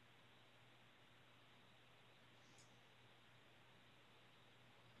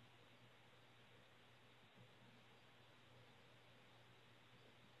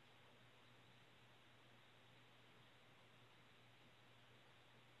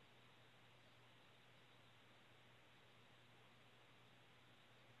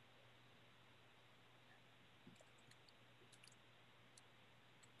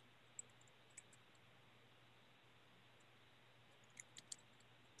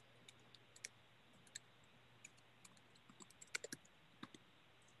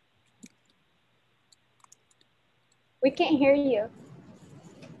 We can't hear you.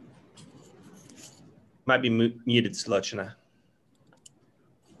 Might be muted, Slochna.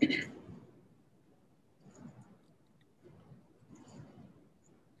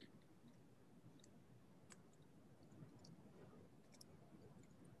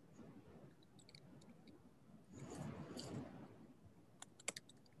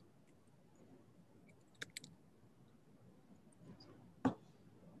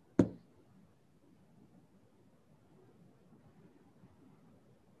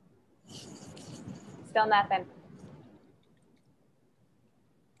 Still nothing.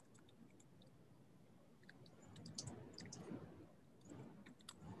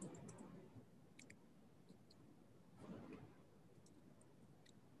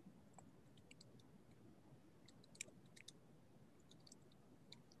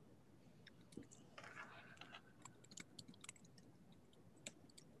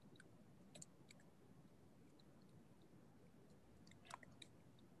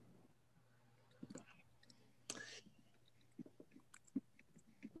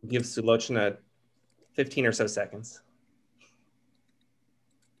 Give Sulochana 15 or so seconds.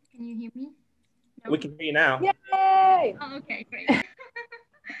 Can you hear me? No? We can hear you now. Yay! Oh, okay, great.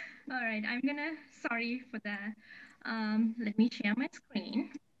 All right, sorry for that. Let me share my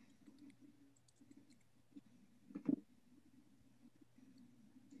screen.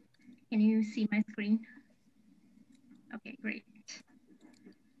 Can you see my screen? Okay, great.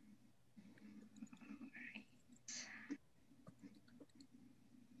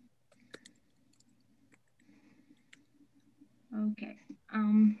 Okay.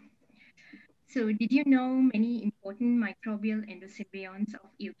 So did you know many important microbial endosymbionts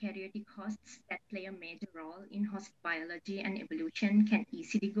of eukaryotic hosts that play a major role in host biology and evolution can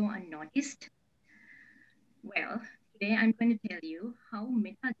easily go unnoticed? Well, today I'm going to tell you how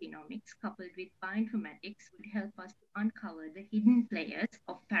metagenomics coupled with bioinformatics would help us to uncover the hidden players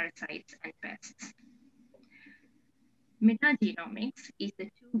of parasites and pests. Metagenomics is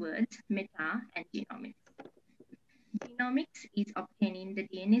the two words meta and genomics. Genomics is obtaining the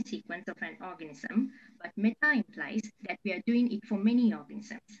DNA sequence of an organism, but meta implies that we are doing it for many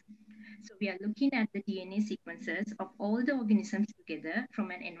organisms. So we are looking at the DNA sequences of all the organisms together from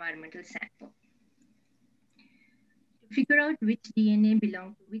an environmental sample. To figure out which DNA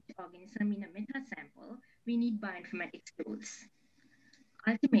belongs to which organism in a meta sample, we need bioinformatics tools.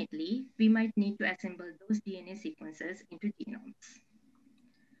 Ultimately, we might need to assemble those DNA sequences into genomes.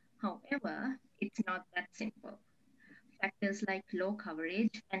 However, it's not that simple. Factors like low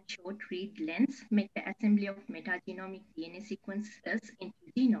coverage and short read lengths make the assembly of metagenomic DNA sequences into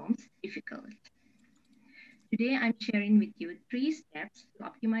genomes difficult. Today, I'm sharing with you 3 steps to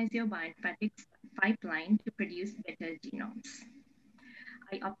optimize your bioinformatics pipeline to produce better genomes.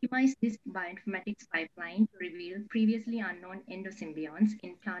 I optimized this bioinformatics pipeline to reveal previously unknown endosymbionts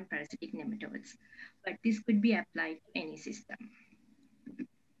in plant parasitic nematodes, but this could be applied to any system.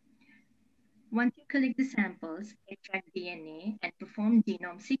 Once you collect the samples, extract DNA, and perform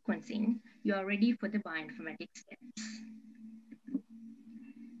genome sequencing, you are ready for the bioinformatics steps.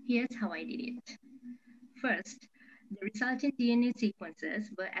 Here's how I did it. First, the resultant DNA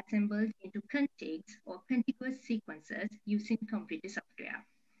sequences were assembled into contigs or contiguous sequences using computer software.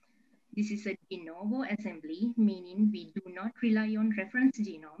 This is a de novo assembly, meaning we do not rely on reference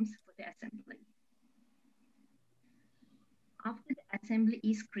genomes for the assembly. After the assembly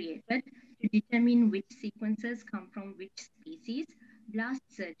is created, to determine which sequences come from which species, blast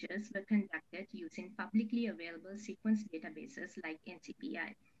searches were conducted using publicly available sequence databases like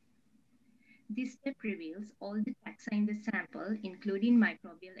NCPI. This step reveals all the taxa in the sample, including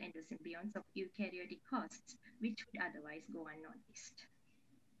microbial endosymbionts of eukaryotic hosts, which would otherwise go unnoticed.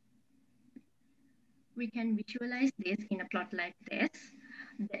 We can visualize this in a plot like this.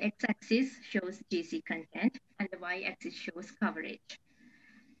 The x-axis shows GC content and the y-axis shows coverage.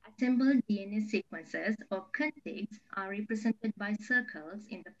 Assembled DNA sequences or contigs are represented by circles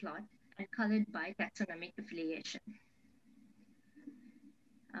in the plot and colored by taxonomic affiliation.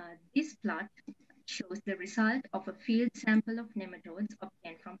 This plot shows the result of a field sample of nematodes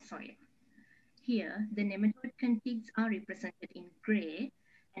obtained from soil. Here, the nematode contigs are represented in gray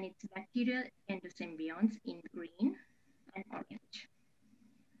and its bacterial endosymbionts in green and orange.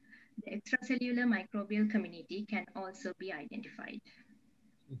 The extracellular microbial community can also be identified.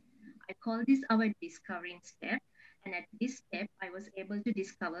 I call this our discovering step, and at this step, I was able to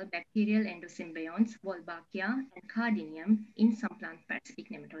discover bacterial endosymbionts, Wolbachia and Cardinium in some plant parasitic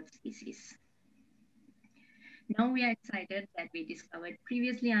nematode species. Now we are excited that we discovered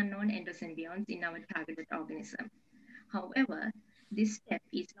previously unknown endosymbionts in our targeted organism. However, this step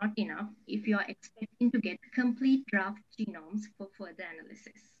is not enough if you are expecting to get complete draft genomes for further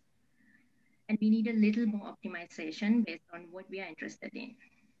analysis. And we need a little more optimization based on what we are interested in.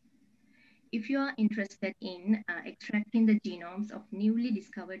 If you are interested in extracting the genomes of newly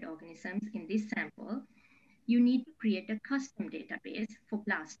discovered organisms in this sample, you need to create a custom database for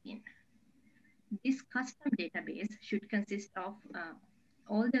blasting. This custom database should consist of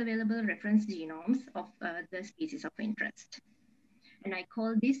all the available reference genomes of the species of interest. And I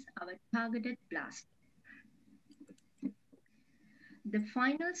call this our targeted blast. The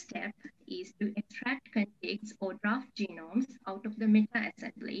final step is to extract contigs or draft genomes out of the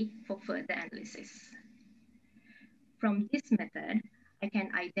meta-assembly for further analysis. From this method, I can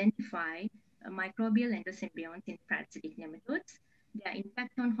identify microbial endosymbionts in parasitic nematodes, their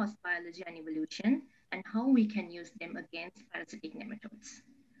impact on host biology and evolution, and how we can use them against parasitic nematodes.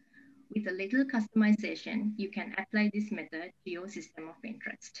 With a little customization, you can apply this method to your system of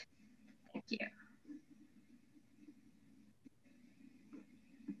interest. Thank you.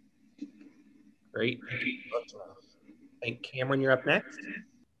 Great. I think Cameron, you're up next.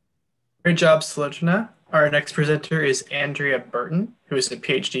 Great job, Slochna. Our next presenter is Andrea Burton, who is a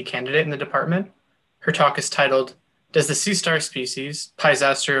PhD candidate in the department. Her talk is titled, Does the sea star species,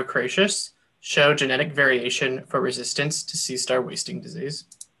 Pisaster ocraceus, show genetic variation for resistance to sea star wasting disease?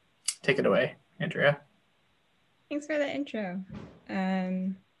 Take it away, Andrea. Thanks for the intro.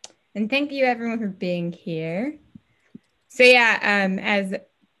 And thank you everyone for being here. So yeah, as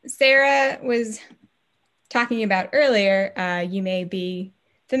Sarah was talking about earlier, you may be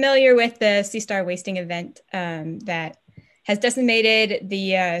familiar with the sea star wasting event that has decimated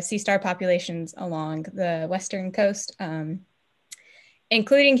the sea star populations along the western coast,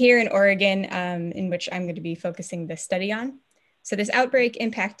 including here in Oregon, in which I'm going to be focusing this study on. So this outbreak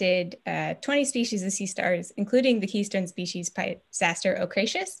impacted 20 species of sea stars, including the keystone species Pisaster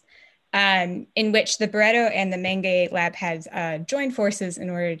ocraceus, in which the Barreto and the Menge lab has joined forces in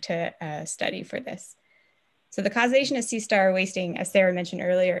order to study for this. So the causation of sea star wasting, as Sarah mentioned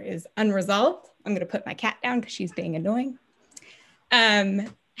earlier, is unresolved. I'm going to put my cat down because she's being annoying.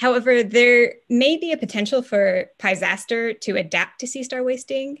 However, there may be a potential for Pisaster to adapt to sea star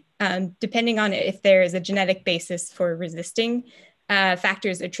wasting, depending on if there is a genetic basis for resisting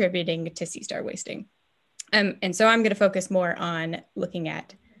factors attributing to sea star wasting. And so I'm going to focus more on looking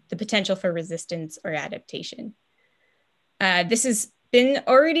at the potential for resistance or adaptation. This has been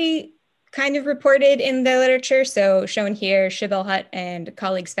already kind of reported in the literature. So shown here, Shibel-Hutt and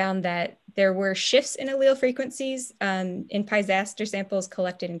colleagues found that there were shifts in allele frequencies in Pisaster samples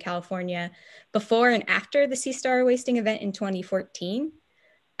collected in California before and after the sea star wasting event in 2014.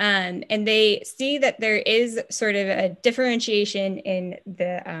 And they see that there is sort of a differentiation in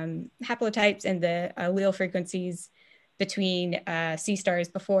the haplotypes and the allele frequencies between sea stars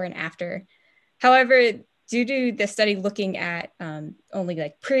before and after. However, due to the study looking at only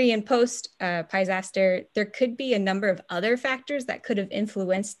like pre and post Pisaster, there could be a number of other factors that could have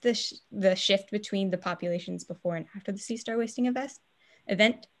influenced the shift between the populations before and after the sea star wasting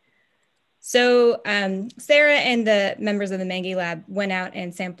event. So Sarah and the members of the Menge lab went out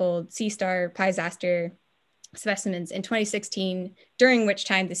and sampled sea star Pisaster specimens in 2016, during which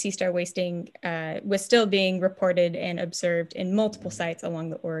time the sea star wasting was still being reported and observed in multiple sites along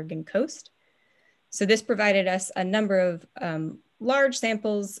the Oregon coast. So this provided us a number of large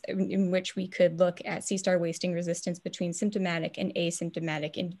samples in which we could look at sea star wasting resistance between symptomatic and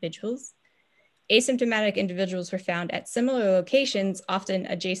asymptomatic individuals. Asymptomatic individuals were found at similar locations, often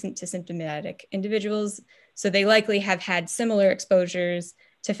adjacent to symptomatic individuals. So they likely have had similar exposures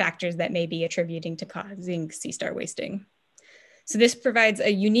to factors that may be attributing to causing sea star wasting. So this provides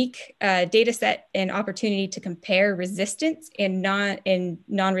a unique data set and opportunity to compare resistance and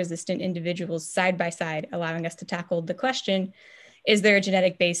non-resistant individuals side by side, allowing us to tackle the question, is there a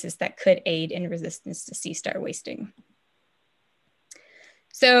genetic basis that could aid in resistance to sea star wasting?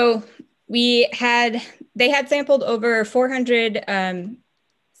 So they had sampled over 400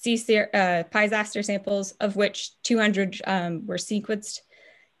 Pisaster samples, of which 200 were sequenced.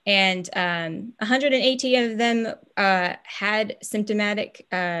 And 118 of them had symptomatic,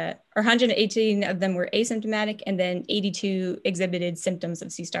 or 118 of them were asymptomatic, and then 82 exhibited symptoms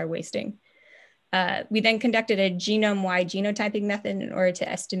of sea star wasting. We then conducted a genome-wide genotyping method in order to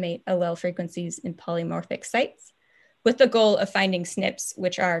estimate allele frequencies in polymorphic sites, with the goal of finding SNPs,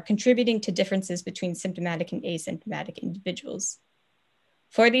 which are contributing to differences between symptomatic and asymptomatic individuals.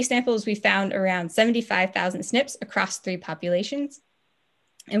 For these samples, we found around 75,000 SNPs across 3 populations.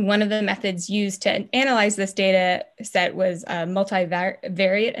 And one of the methods used to analyze this data set was a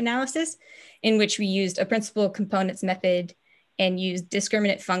multivariate analysis, in which we used a principal components method and used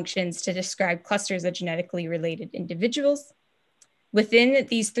discriminant functions to describe clusters of genetically related individuals. Within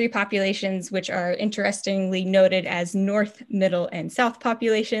these 3 populations, which are interestingly noted as North, Middle, and South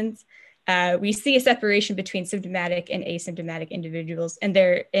populations, we see a separation between symptomatic and asymptomatic individuals, and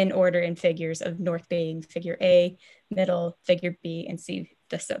they're in order in figures of North being figure A, Middle, figure B, and C,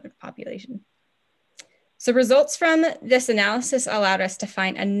 the Southern population. So results from this analysis allowed us to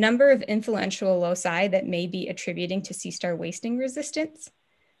find a number of influential loci that may be attributing to sea star wasting resistance,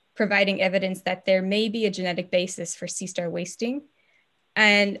 providing evidence that there may be a genetic basis for sea star wasting,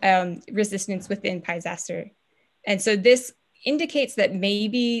 and resistance within Pisaster. And so this indicates that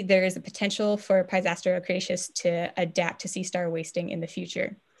maybe there is a potential for Pisaster acraceus to adapt to sea star wasting in the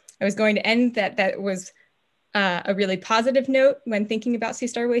future. I was going to end that was a really positive note when thinking about sea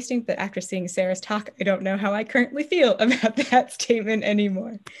star wasting, but after seeing Sarah's talk, I don't know how I currently feel about that statement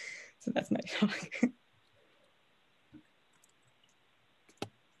anymore. So that's my talk.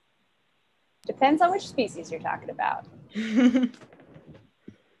 Depends on which species you're talking about.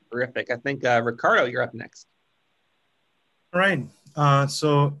 Terrific. I think Ricardo, you're up next. All right.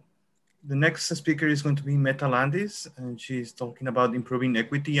 So the next speaker is going to be Meta Landis, and she's talking about improving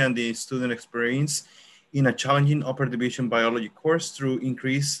equity and the student experience in a challenging upper division biology course through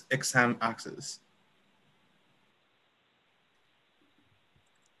increased exam access.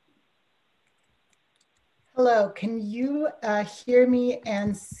 Hello, can you hear me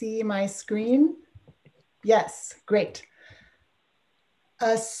and see my screen? Yes, great.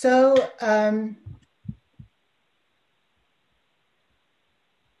 So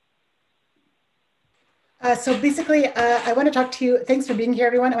basically, I want to talk to you, thanks for being here,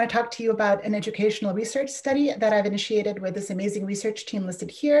 everyone. I want to talk to you about an educational research study that I've initiated with this amazing research team listed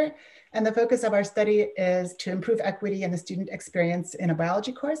here. And the focus of our study is to improve equity in the student experience in a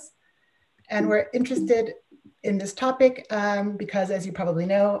biology course. And we're interested in this topic because, as you probably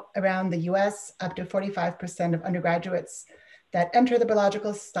know, around the US, up to 45% of undergraduates that enter the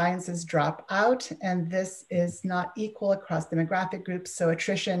biological sciences drop out. And this is not equal across demographic groups. So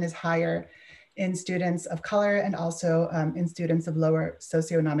attrition is higher in students of color and also in students of lower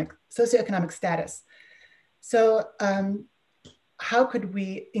socioeconomic status. So how could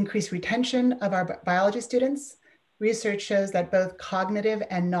we increase retention of our biology students? Research shows that both cognitive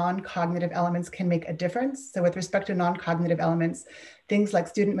and non-cognitive elements can make a difference. So with respect to non-cognitive elements, things like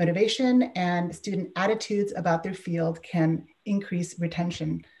student motivation and student attitudes about their field can increase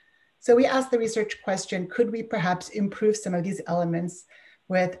retention. So we asked the research question, could we perhaps improve some of these elements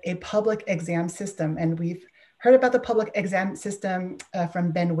with a public exam system? And we've heard about the public exam system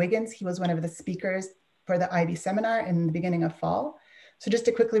from Ben Wiggins. He was one of the speakers for the IB seminar in the beginning of fall. So just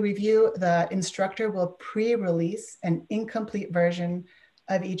to quickly review, the instructor will pre-release an incomplete version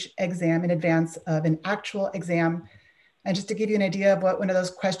of each exam in advance of an actual exam. And just to give you an idea of what one of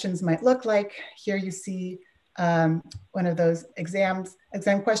those questions might look like, here you see one of those exam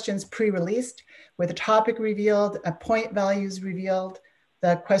questions pre-released with a topic revealed, a point values revealed,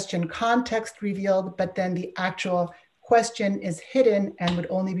 the question context revealed, but then the actual question is hidden and would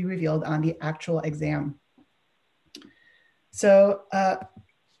only be revealed on the actual exam. So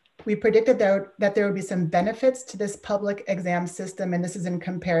we predicted that there would be some benefits to this public exam system, and this is in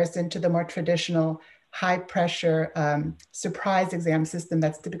comparison to the more traditional high pressure surprise exam system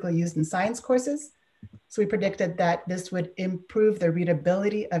that's typically used in science courses. So we predicted that this would improve the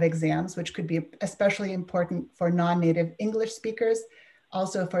readability of exams, which could be especially important for non-native English speakers,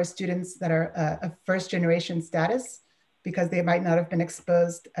 also for students that are of first generation status, because they might not have been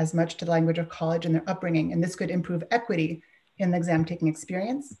exposed as much to the language of college in their upbringing, and this could improve equity in the exam taking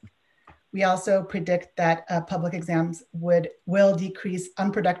experience. We also predict that public exams will decrease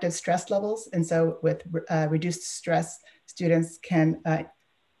unproductive stress levels. And so with reduced stress, students can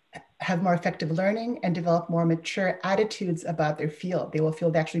have more effective learning and develop more mature attitudes about their field. They will feel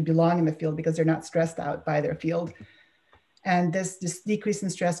they actually belong in the field because they're not stressed out by their field. And this decrease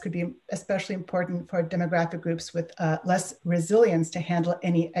in stress could be especially important for demographic groups with less resilience to handle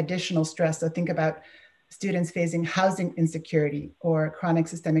any additional stress. So think about students facing housing insecurity or chronic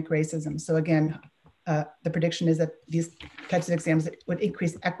systemic racism. So again, the prediction is that these types of exams would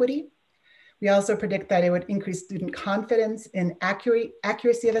increase equity. We also predict that it would increase student confidence in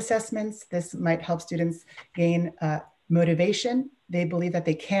accuracy of assessments. This might help students gain motivation. They believe that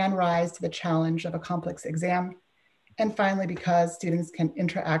they can rise to the challenge of a complex exam. And finally, because students can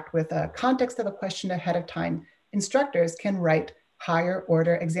interact with a context of a question ahead of time, instructors can write higher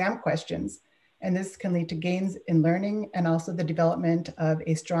order exam questions. And this can lead to gains in learning and also the development of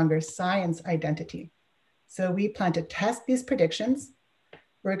a stronger science identity. So we plan to test these predictions.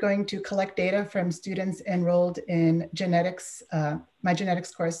 We're going to collect data from students enrolled in genetics, my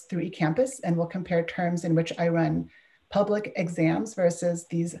genetics course through eCampus, and we'll compare terms in which I run public exams versus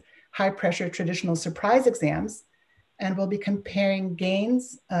these high pressure traditional surprise exams. And we'll be comparing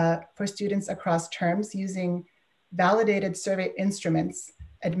gains for students across terms using validated survey instruments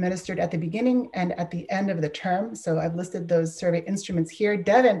administered at the beginning and at the end of the term. So I've listed those survey instruments here.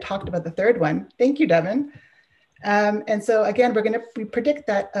 Devin talked about the third one. Thank you, Devin. And so again, we predict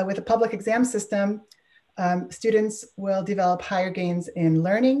that with a public exam system, students will develop higher gains in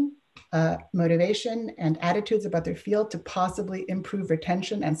learning, motivation and attitudes about their field to possibly improve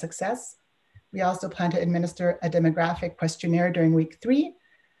retention and success. We also plan to administer a demographic questionnaire during week 3.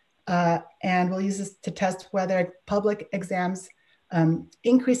 And we'll use this to test whether public exams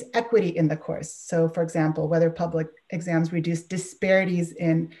increase equity in the course. So for example, whether public exams reduce disparities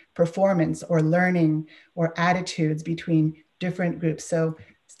in performance or learning or attitudes between different groups. So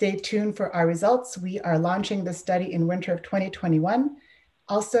stay tuned for our results. We are launching the study in winter of 2021.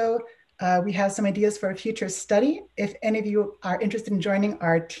 Also, we have some ideas for a future study. If any of you are interested in joining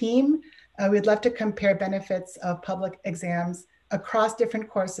our team, we'd love to compare benefits of public exams across different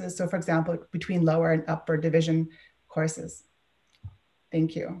courses. So for example, between lower and upper division courses.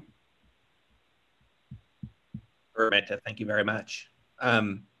 Thank you. Meta, thank you very much.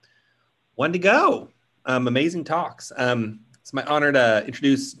 One to go. Amazing talks. It's my honor to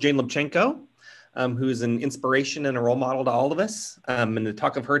introduce Jane Lubchenko, who is an inspiration and a role model to all of us. And the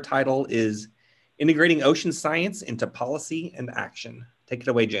talk of her title is Integrating Ocean Science into Policy and Action. Take it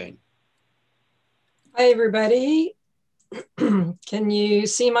away, Jane. Hi, everybody. Can you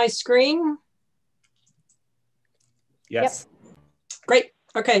see my screen? Yes. Yep. Great.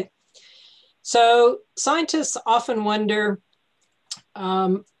 Okay. So scientists often wonder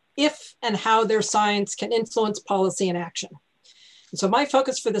if and how their science can influence policy and action. And so my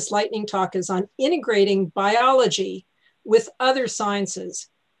focus for this lightning talk is on integrating biology with other sciences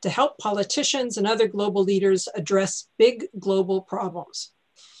to help politicians and other global leaders address big global problems.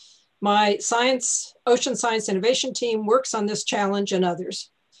 My ocean science innovation team works on this challenge and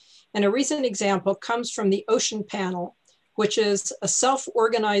others. And a recent example comes from the Ocean Panel, which is a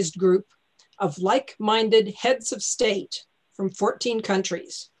self-organized group of like-minded heads of state from 14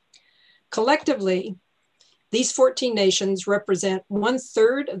 countries. Collectively, these 14 nations represent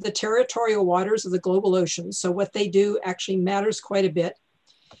 1/3 of the territorial waters of the global ocean. So what they do actually matters quite a bit.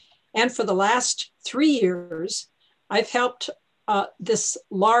 And for the last 3 years, I've helped this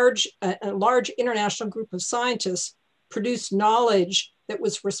large international group of scientists produce knowledge that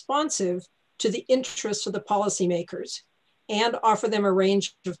was responsive to the interests of the policymakers and offer them a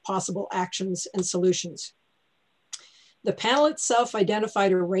range of possible actions and solutions. The panel itself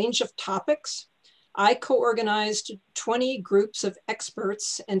identified a range of topics. I co-organized 20 groups of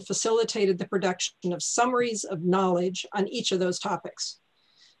experts and facilitated the production of summaries of knowledge on each of those topics.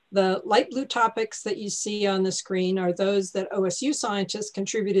 The light blue topics that you see on the screen are those that OSU scientists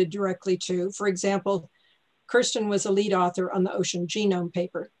contributed directly to. For example, Kirsten was a lead author on the ocean genome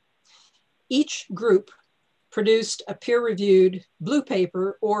paper. Each group produced a peer-reviewed blue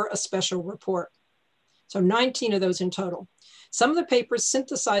paper or a special report. So 19 of those in total. Some of the papers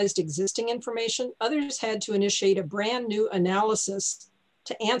synthesized existing information. Others had to initiate a brand new analysis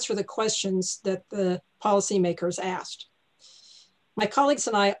to answer the questions that the policymakers asked. My colleagues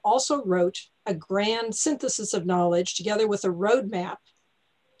and I also wrote a grand synthesis of knowledge together with a roadmap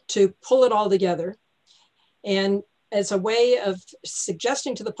to pull it all together. And as a way of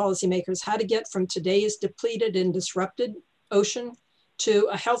suggesting to the policymakers how to get from today's depleted and disrupted ocean to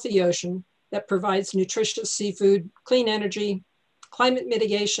a healthy ocean that provides nutritious seafood, clean energy, climate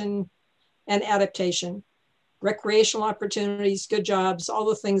mitigation, and adaptation, recreational opportunities, good jobs, all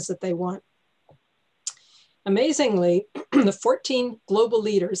the things that they want. Amazingly, the 14 global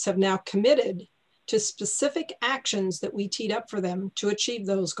leaders have now committed to specific actions that we teed up for them to achieve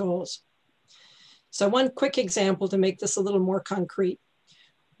those goals. So one quick example to make this a little more concrete.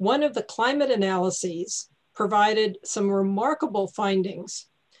 One of the climate analyses provided some remarkable findings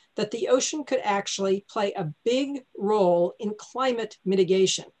that the ocean could actually play a big role in climate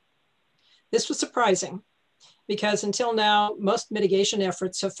mitigation. This was surprising because until now, most mitigation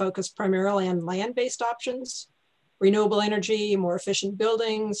efforts have focused primarily on land-based options, renewable energy, more efficient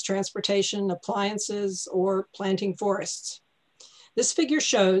buildings, transportation, appliances, or planting forests. This figure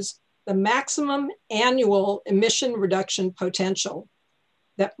shows the maximum annual emission reduction potential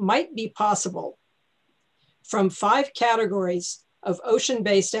that might be possible from 5 categories of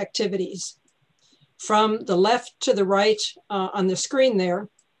ocean-based activities. From the left to the right on the screen there,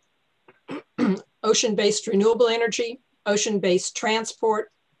 ocean-based renewable energy, ocean-based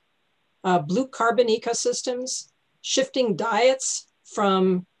transport, blue carbon ecosystems, shifting diets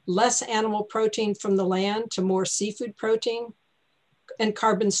from less animal protein from the land to more seafood protein, and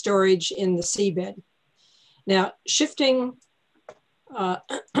carbon storage in the seabed. Now, shifting,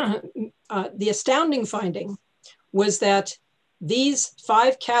 the astounding finding was that these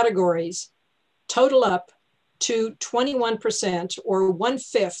 5 categories total up to 21% or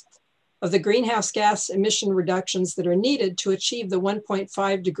 1/5 of the greenhouse gas emission reductions that are needed to achieve the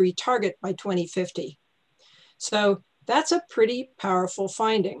 1.5 degree target by 2050. So that's a pretty powerful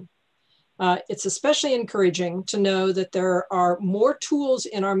finding. It's especially encouraging to know that there are more tools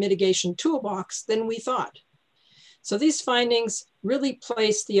in our mitigation toolbox than we thought. So these findings really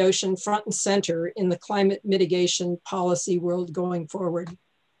place the ocean front and center in the climate mitigation policy world going forward.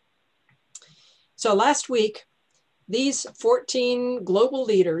 So last week, these 14 global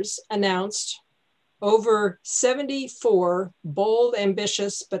leaders announced over 74 bold,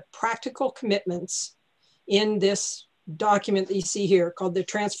 ambitious, but practical commitments in this document that you see here called the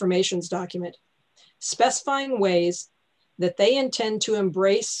Transformations Document, specifying ways that they intend to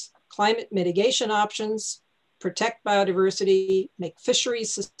embrace climate mitigation options, protect biodiversity, make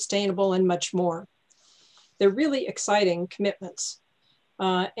fisheries sustainable, and much more. They're really exciting commitments,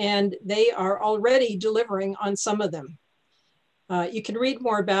 and they are already delivering on some of them. You can read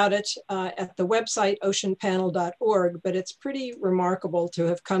more about it at the website oceanpanel.org, but it's pretty remarkable to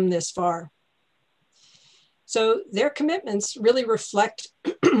have come this far. So their commitments really reflect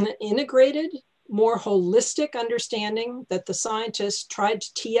an integrated, more holistic understanding that the scientists tried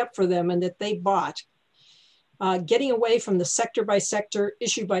to tee up for them and that they bought, getting away from the sector by sector,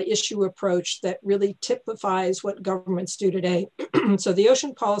 issue by issue approach that really typifies what governments do today. So the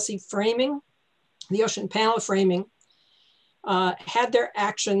ocean policy framing, the ocean panel framing, had their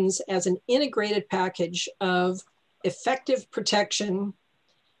actions as an integrated package of effective protection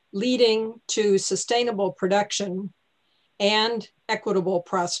leading to sustainable production and equitable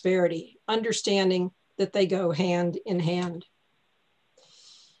prosperity, understanding that they go hand in hand.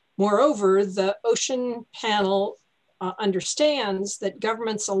 Moreover, the ocean panel understands that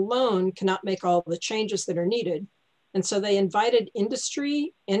governments alone cannot make all the changes that are needed. And so they invited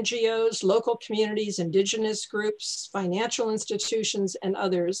industry, NGOs, local communities, indigenous groups, financial institutions, and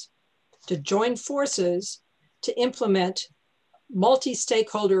others to join forces to implement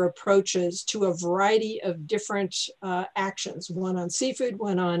multi-stakeholder approaches to a variety of different actions, one on seafood,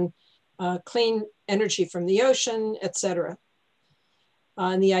 one on clean energy from the ocean, et cetera.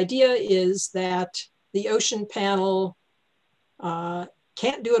 And the idea is that the ocean panel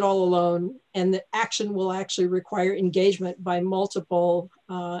can't do it all alone, and that action will actually require engagement by multiple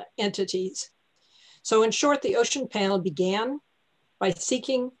entities. So in short, the ocean panel began by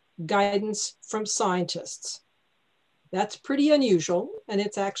seeking guidance from scientists. That's pretty unusual, and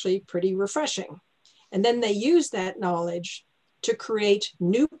it's actually pretty refreshing. And then they use that knowledge to create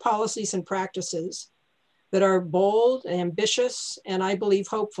new policies and practices that are bold, ambitious, and I believe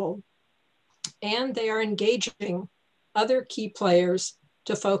hopeful. And they are engaging other key players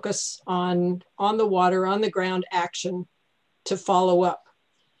to focus on the water, on the ground action to follow up.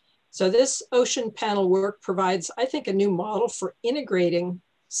 So this ocean panel work provides, I think, a new model for integrating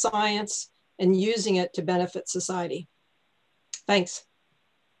science and using it to benefit society. Thanks.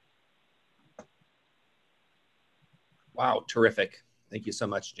 Wow, terrific. Thank you so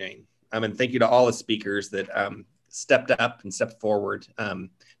much, Jane. And thank you to all the speakers that stepped up and stepped forward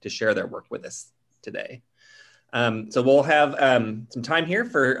to share their work with us today. So we'll have some time here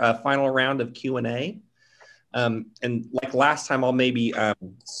for a final round of Q&A. And like last time, I'll maybe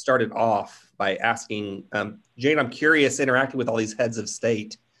start it off by asking, Jane, I'm curious, interacting with all these heads of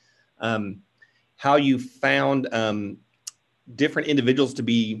state, how you found different individuals to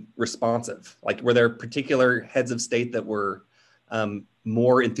be responsive. Like, were there particular heads of state that were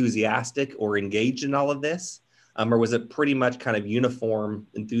more enthusiastic or engaged in all of this? Or was it pretty much kind of uniform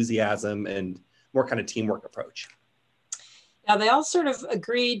enthusiasm and more kind of teamwork approach? Yeah, they all sort of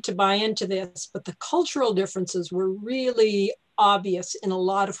agreed to buy into this, but the cultural differences were really obvious in a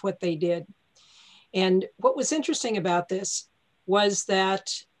lot of what they did. And what was interesting about this was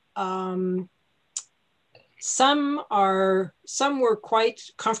that some were quite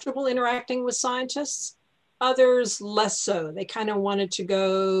comfortable interacting with scientists, others less so. They kind of wanted to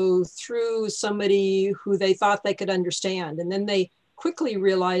go through somebody who they thought they could understand. And then they quickly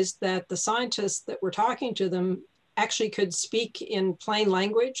realized that the scientists that were talking to them actually could speak in plain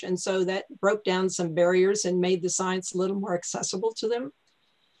language. And so that broke down some barriers and made the science a little more accessible to them.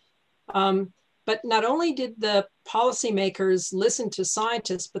 But not only did the policymakers listen to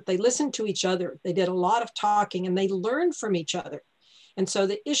scientists, but they listened to each other. They did a lot of talking and they learned from each other. And so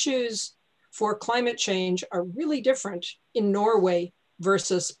the issues for climate change are really different in Norway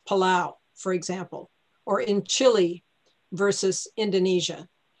versus Palau, for example, or in Chile versus Indonesia.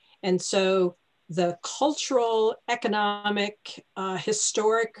 And so the cultural, economic,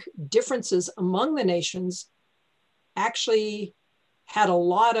 historic differences among the nations actually had a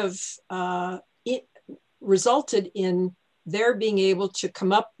lot of, it resulted in their being able to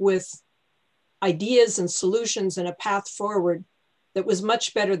come up with ideas and solutions and a path forward that was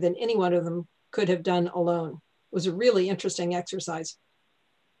much better than any one of them could have done alone. It was a really interesting exercise.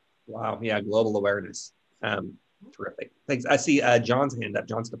 Wow. Yeah. Global awareness. Terrific. Thanks. I see John's hand up.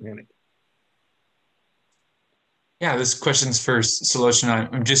 John Stepanek. Yeah, this question's for Salochana.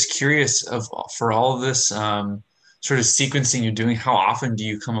 I'm just curious for all of this sort of sequencing you're doing, how often do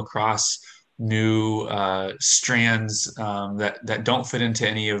you come across new strands that don't fit into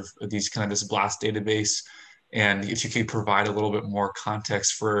any of these kind of this BLAST database? And if you could provide a little bit more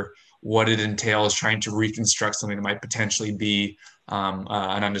context for what it entails trying to reconstruct something that might potentially be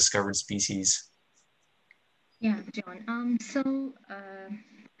an undiscovered species. Yeah, John.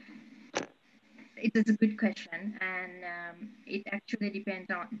 It is a good question, and it actually depends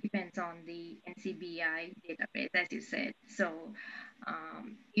on the NCBI database, as you said. So,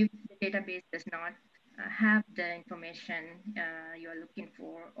 if the database does not have the information you are looking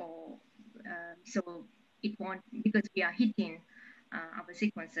for, or so it won't, because we are hitting our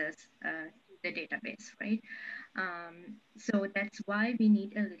sequences to the database, right? So that's why we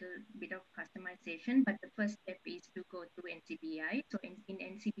need a little bit of customization, but the first step is to go to NCBI. So in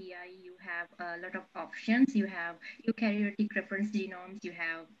NCBI, you have a lot of options. You have eukaryotic reference genomes, you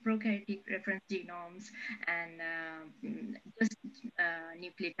have prokaryotic reference genomes, and just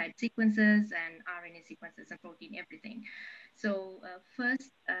nucleotide sequences and RNA sequences and protein, everything. So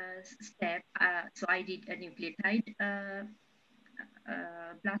first step, so I did a nucleotide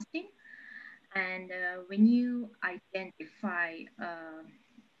blasting. And when you identify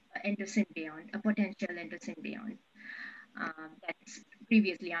endosymbiont, a potential endosymbiont that's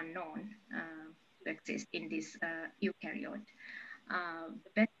previously unknown to exist in this eukaryote,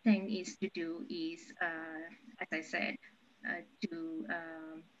 the best thing is to do is, as I said, to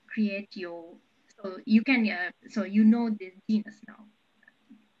create your, so you can, so you know the genus now,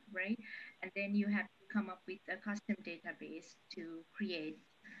 right? And then you have to come up with a custom database to create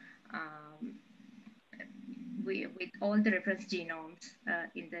with all the reference genomes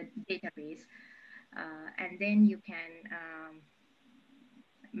in the database, and then you can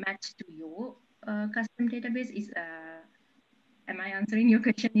match to your custom database. Is am I answering your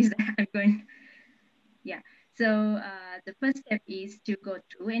question? Is that I'm going? Yeah. So the first step is to go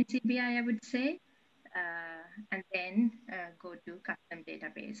to NCBI, I would say, and then go to custom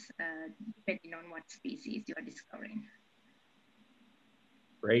database, depending on what species you are discovering.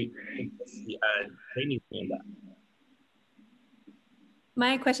 Great. Jamie's hand up.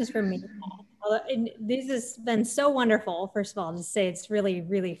 My question is for me. This has been so wonderful. First of all, to say it's really,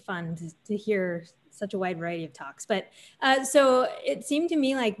 really fun to hear such a wide variety of talks. But so it seemed to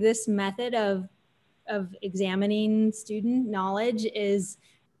me like this method of examining student knowledge is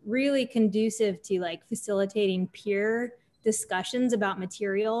really conducive to like facilitating peer discussions about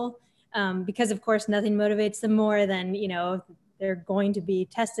material, because of course nothing motivates them more than, you know, they're going to be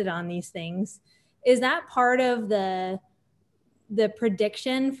tested on these things. Is that part of the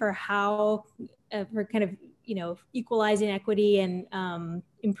prediction for how, for kind of, you know, equalizing equity and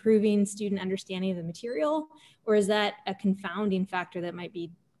improving student understanding of the material? Or is that a confounding factor that might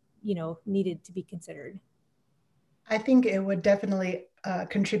be, you know, needed to be considered? I think it would definitely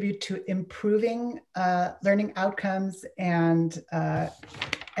contribute to improving learning outcomes and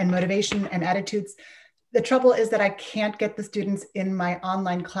motivation and attitudes. The trouble is that I can't get the students in my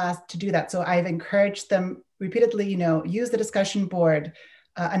online class to do that. So I've encouraged them repeatedly, you know, use the discussion board,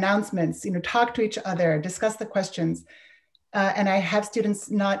 announcements, you know, talk to each other, discuss the questions. And I have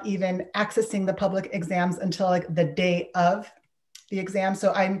students not even accessing the public exams until like the day of the exam.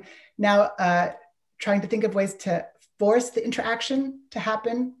 So I'm now trying to think of ways to force the interaction to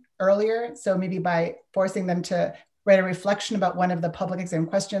happen earlier. So maybe by forcing them to write a reflection about one of the public exam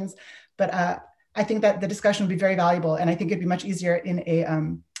questions. But I think that the discussion would be very valuable. And I think it'd be much easier in a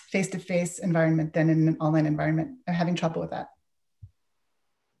face-to-face environment than in an online environment. I'm having trouble with that.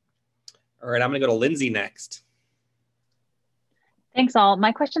 All right, I'm gonna go to Lindsay next. Thanks all.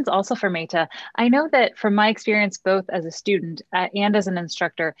 My question's also for Meta. I know that from my experience, both as a student and as an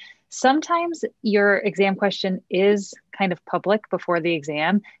instructor, sometimes your exam question is kind of public before the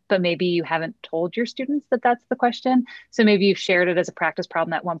exam, but maybe you haven't told your students that that's the question. So maybe you've shared it as a practice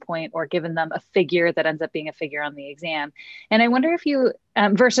problem at one point or given them a figure that ends up being a figure on the exam. And I wonder if you,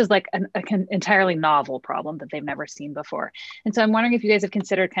 versus like an entirely novel problem that they've never seen before. And so I'm wondering if you guys have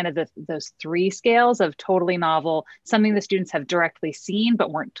considered kind of those three scales of totally novel, something the students have directly seen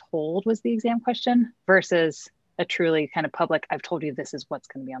but weren't told was the exam question, versus a truly kind of public, I've told you this is what's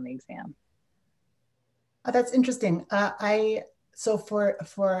going to be on the exam. That's interesting. I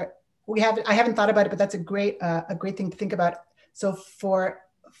haven't thought about it, but that's a great thing to think about. So for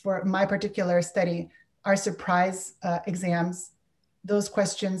my particular study, our surprise exams, those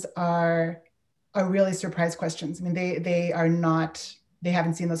questions are really surprise questions. I mean, they are not they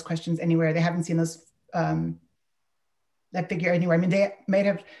haven't seen those questions anywhere. They haven't seen those that figure anywhere. I mean, they might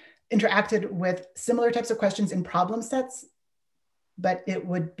have interacted with similar types of questions in problem sets, but it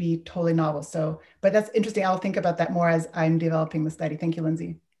would be totally novel. So, but that's interesting. I'll think about that more as I'm developing the study. Thank you,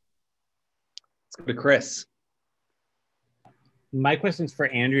 Lindsay. Let's go to Chris. My question's for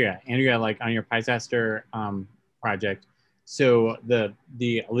Andrea. Andrea, like on your PyZaster project, so the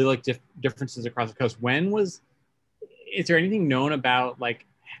allelic differences across the coast, is there anything known about like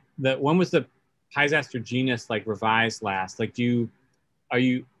when was the PyZaster genus like revised last? Like are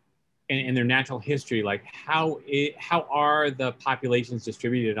you in their natural history, like how are the populations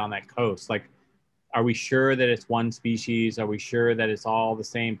distributed on that coast? Like, are we sure that it's one species? Are we sure that it's all the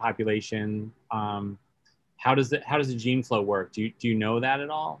same population? How does the gene flow work? Do you know that at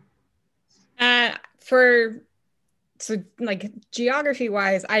all? So like geography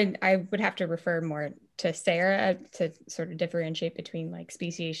wise, I would have to refer more to Sarah to sort of differentiate between like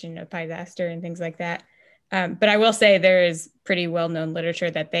speciation of PyZaster and things like that. But I will say there is pretty well-known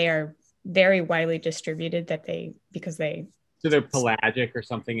literature that they are very widely distributed, so they're pelagic or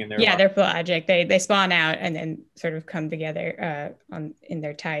something in their yeah, they're pelagic. They spawn out and then sort of come together in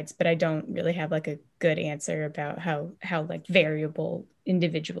their tides. But I don't really have like a good answer about how like variable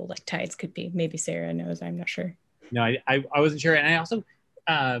individual like tides could be. Maybe Sarah knows. I'm not sure. No, I wasn't sure. And I also,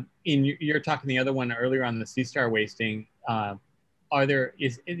 you're talking the other one earlier on the sea star wasting.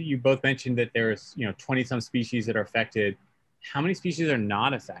 You both mentioned that there's 20 some species that are affected. How many species are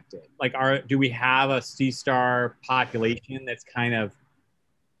not affected? Like, do we have a sea star population that's kind of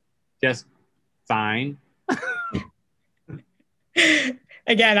just fine?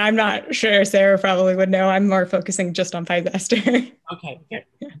 Again, I'm not sure. Sarah probably would know. I'm more focusing just on PyZaster. Okay,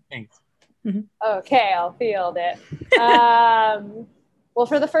 thanks. Mm-hmm. Okay, I'll field it. Well,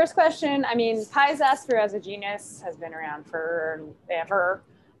 for the first question, I mean, PyZaster as a genus has been around forever.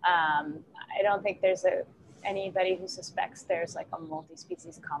 I don't think there's anybody who suspects there's like a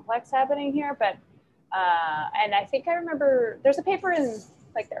multi-species complex happening here, but and I think I remember there's a paper in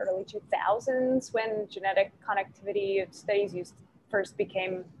like the early 2000s when genetic connectivity studies first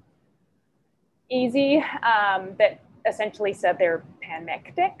became easy, that essentially said they're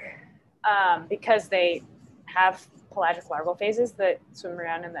panmictic because they have pelagic larval phases that swim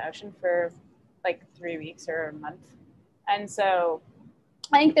around in the ocean for like 3 weeks or a month. And so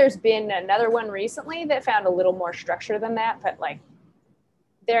I think there's been another one recently that found a little more structure than that, but like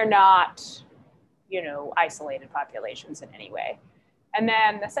they're not, isolated populations in any way. And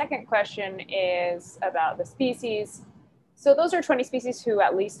then the second question is about the species. So those are 20 species who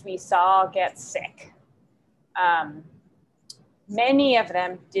at least we saw get sick. Many of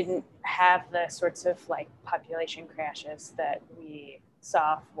them didn't have the sorts of like population crashes that we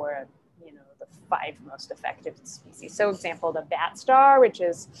saw for, the 5 most affected species. So example, the bat star, which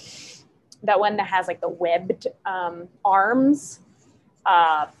is that one that has like the webbed arms,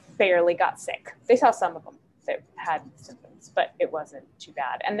 barely got sick. They saw some of them that had symptoms, but it wasn't too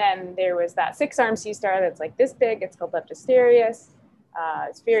bad. And then there was that 6-armed sea star that's like this big. It's called Leptosterius.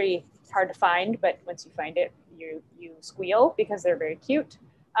 It's very hard to find, but once you find it, you squeal because they're very cute.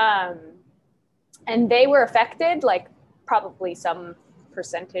 And they were affected, like probably some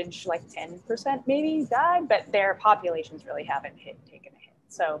percentage, like 10% maybe died, but their populations really haven't taken a hit.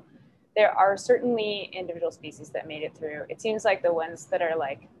 So there are certainly individual species that made it through. It seems like the ones that are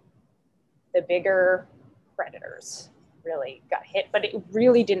like the bigger predators really got hit, but it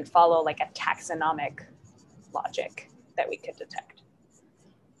really didn't follow like a taxonomic logic that we could detect.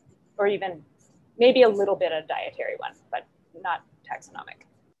 Or even maybe a little bit of dietary one, but not taxonomic.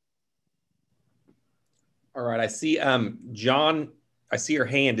 All right, I see, John, I see your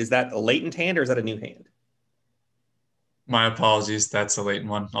hand. Is that a latent hand or is that a new hand? My apologies. That's a latent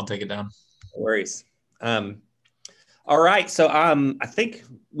one. I'll take it down. No worries. All right, so I think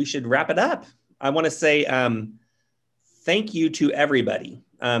we should wrap it up. I want to say thank you to everybody.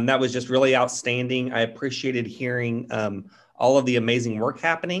 That was just really outstanding. I appreciated hearing all of the amazing work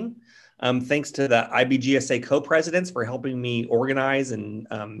happening. Thanks to the IBGSA co-presidents for helping me organize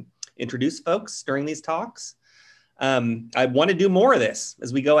and introduce folks during these talks. I want to do more of this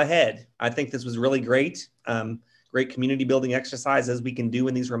as we go ahead. I think this was really great. Great community building exercise as we can do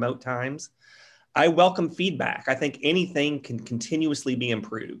in these remote times. I welcome feedback. I think anything can continuously be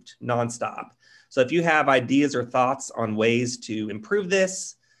improved nonstop. So if you have ideas or thoughts on ways to improve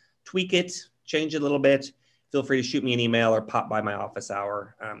this, tweak it, change it a little bit, feel free to shoot me an email or pop by my office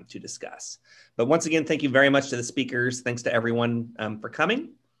hour to discuss. But once again, thank you very much to the speakers. Thanks to everyone for coming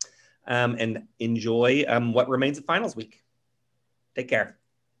and enjoy what remains of finals week. Take care.